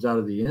keeping teams out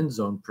of the end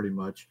zone pretty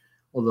much,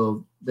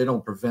 although they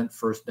don't prevent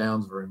first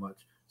downs very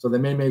much. So they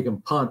may make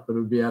them punt, but it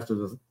would be after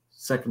the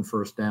second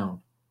first down.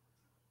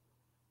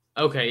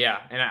 Okay,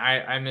 yeah. And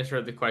I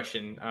misread the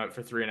question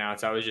for 3 and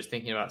outs. I was just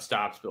thinking about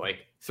stops, but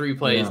like 3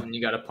 plays and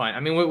you got to punt. I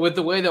mean, with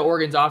the way that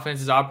Oregon's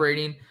offense is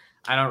operating,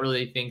 I don't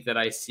really think that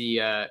I see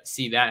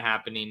that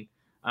happening.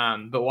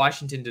 But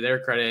Washington, to their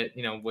credit,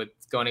 with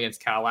going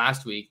against Cal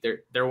last week,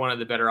 they're one of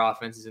the better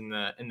offenses in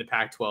the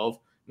Pac-12.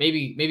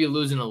 Maybe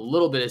losing a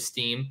little bit of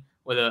steam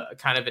with a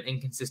kind of an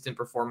inconsistent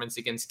performance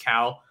against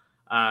Cal,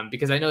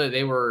 because I know that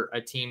they were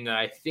a team that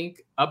I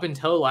think up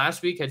until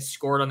last week had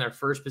scored on their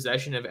first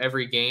possession of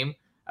every game.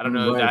 I don't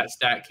know if that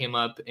stat came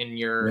up in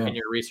your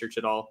research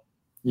at all.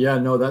 Yeah,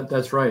 no,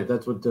 that's right.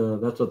 That's what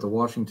the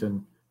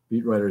Washington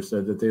beat writer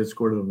said, that they had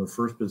scored it on the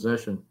first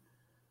possession.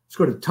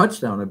 Scored a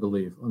touchdown, I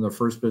believe, on the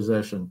first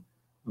possession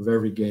of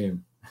every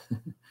game.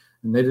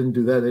 And they didn't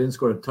do that. They didn't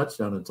score a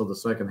touchdown until the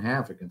second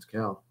half against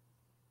Cal.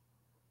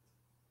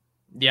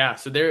 Yeah,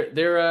 so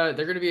they're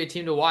going to be a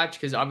team to watch,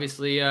 because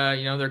obviously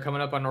they're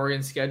coming up on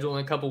Oregon's schedule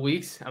in a couple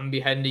weeks. I'm gonna be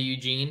heading to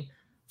Eugene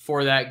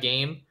for that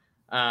game.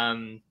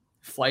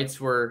 Flights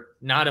were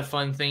not a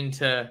fun thing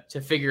to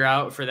figure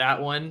out for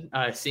that one,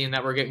 seeing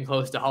that we're getting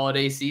close to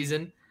holiday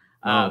season.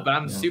 But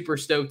I'm super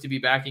stoked to be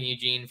back in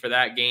Eugene for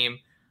that game.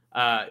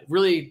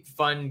 Really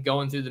fun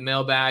going through the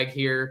mailbag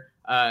here.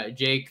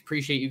 Jake,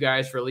 appreciate you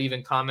guys for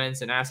leaving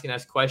comments and asking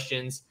us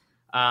questions.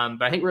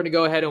 But I think we're going to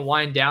go ahead and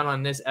wind down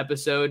on this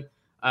episode.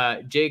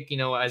 Jake,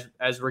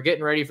 as we're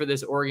getting ready for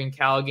this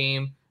Oregon-Cal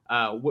game,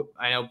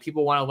 I know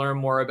people want to learn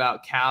more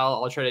about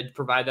Cal. I'll try to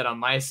provide that on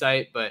my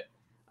site, but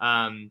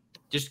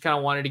just kind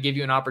of wanted to give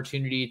you an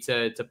opportunity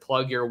to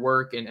plug your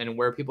work and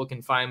where people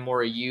can find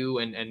more of you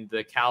and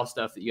the Cal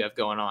stuff that you have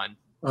going on.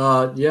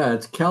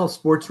 It's Cal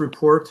Sports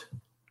Report.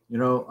 I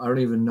don't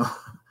even know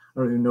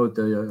what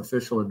the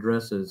official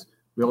address is.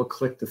 We all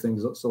click the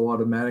things so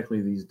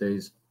automatically these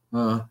days.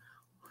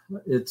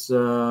 It's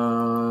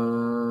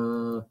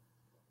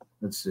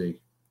let's see.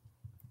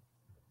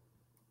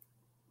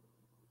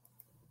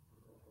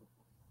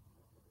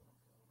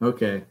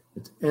 Okay,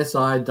 it's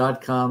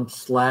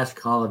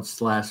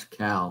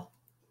si.com/college/Cal.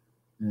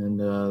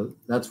 And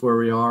that's where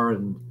we are.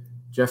 And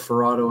Jeff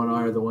Ferrato and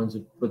I are the ones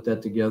that put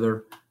that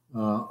together.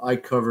 I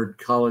covered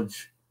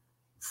college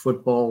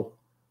football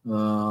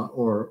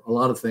or a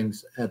lot of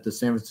things at the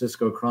San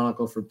Francisco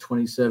Chronicle for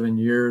 27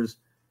 years.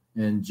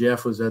 And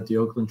Jeff was at the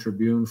Oakland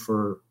Tribune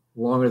for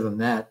longer than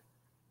that.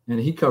 And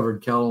he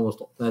covered Cal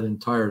almost that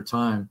entire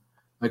time.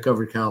 I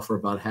covered Cal for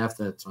about half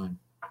that time.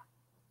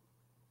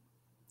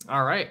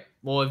 All right.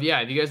 Well, if you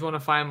guys want to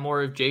find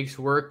more of Jake's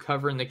work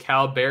covering the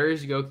Cal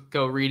Bears,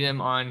 go read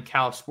him on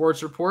Cal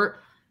Sports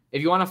Report.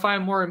 If you want to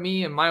find more of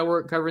me and my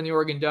work covering the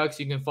Oregon Ducks,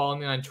 you can follow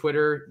me on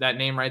Twitter, that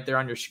name right there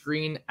on your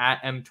screen,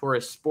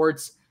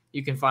 @mtorresports.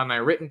 You can find my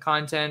written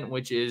content,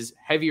 which is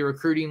heavy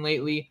recruiting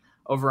lately,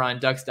 over on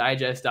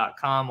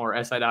ducksdigest.com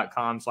or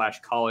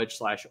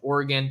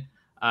si.com/college/Oregon.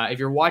 If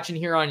you're watching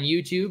here on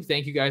YouTube,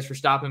 thank you guys for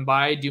stopping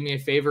by. Do me a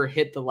favor,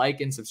 hit the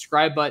like and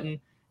subscribe button.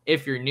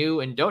 If you're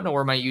new and don't know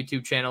where my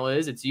YouTube channel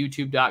is, it's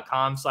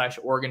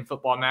youtube.com/Oregon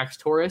Football Max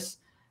Torres.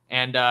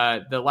 And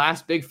the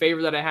last big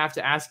favor that I have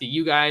to ask of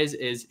you guys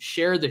is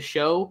share the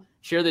show,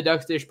 share the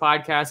Ducks Dish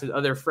podcast with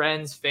other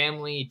friends,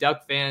 family,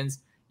 Duck fans.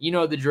 You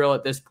know the drill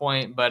at this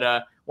point,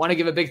 but want to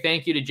give a big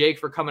thank you to Jake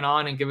for coming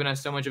on and giving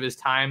us so much of his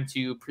time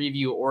to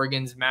preview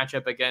Oregon's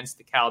matchup against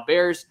the Cal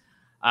Bears.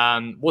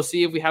 We'll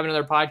see if we have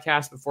another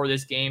podcast before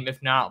this game.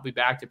 If not, I'll be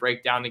back to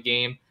break down the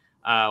game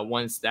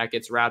once that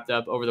gets wrapped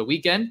up over the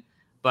weekend.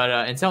 But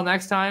until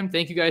next time,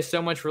 thank you guys so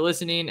much for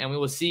listening, and we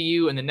will see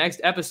you in the next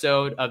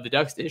episode of the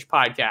Ducks Dish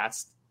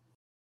Podcast.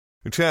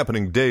 It's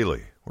happening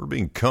daily. We're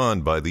being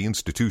conned by the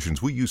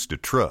institutions we used to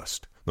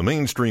trust. The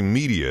mainstream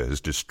media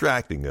is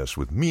distracting us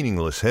with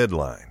meaningless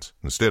headlines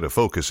instead of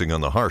focusing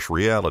on the harsh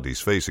realities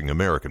facing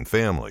American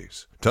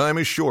families. Time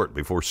is short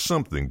before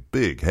something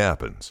big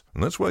happens,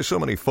 and that's why so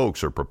many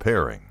folks are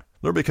preparing.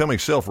 They're becoming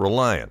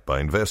self-reliant by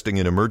investing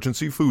in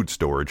emergency food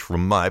storage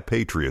from My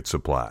Patriot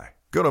Supply.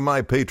 Go to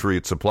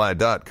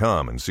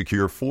MyPatriotSupply.com and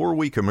secure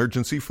 4-week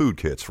emergency food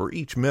kits for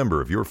each member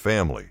of your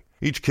family.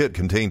 Each kit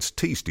contains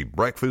tasty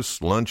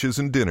breakfasts, lunches,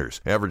 and dinners,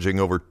 averaging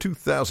over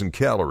 2,000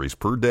 calories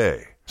per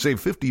day.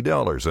 Save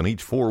 $50 on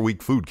each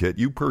 4-week food kit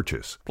you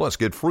purchase. Plus,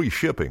 get free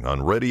shipping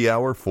on Ready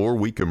Hour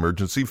 4-week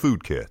emergency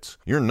food kits.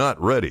 You're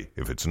not ready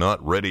if it's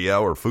not Ready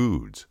Hour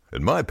Foods.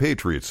 At My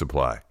Patriot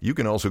Supply, you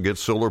can also get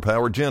solar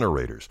power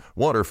generators,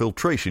 water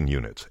filtration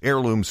units,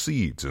 heirloom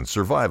seeds, and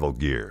survival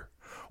gear.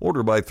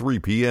 Order by 3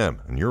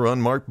 p.m. and your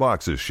unmarked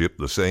boxes ship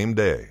the same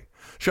day.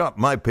 Shop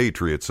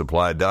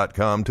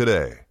MyPatriotSupply.com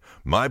today.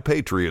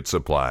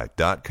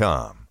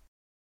 MyPatriotSupply.com.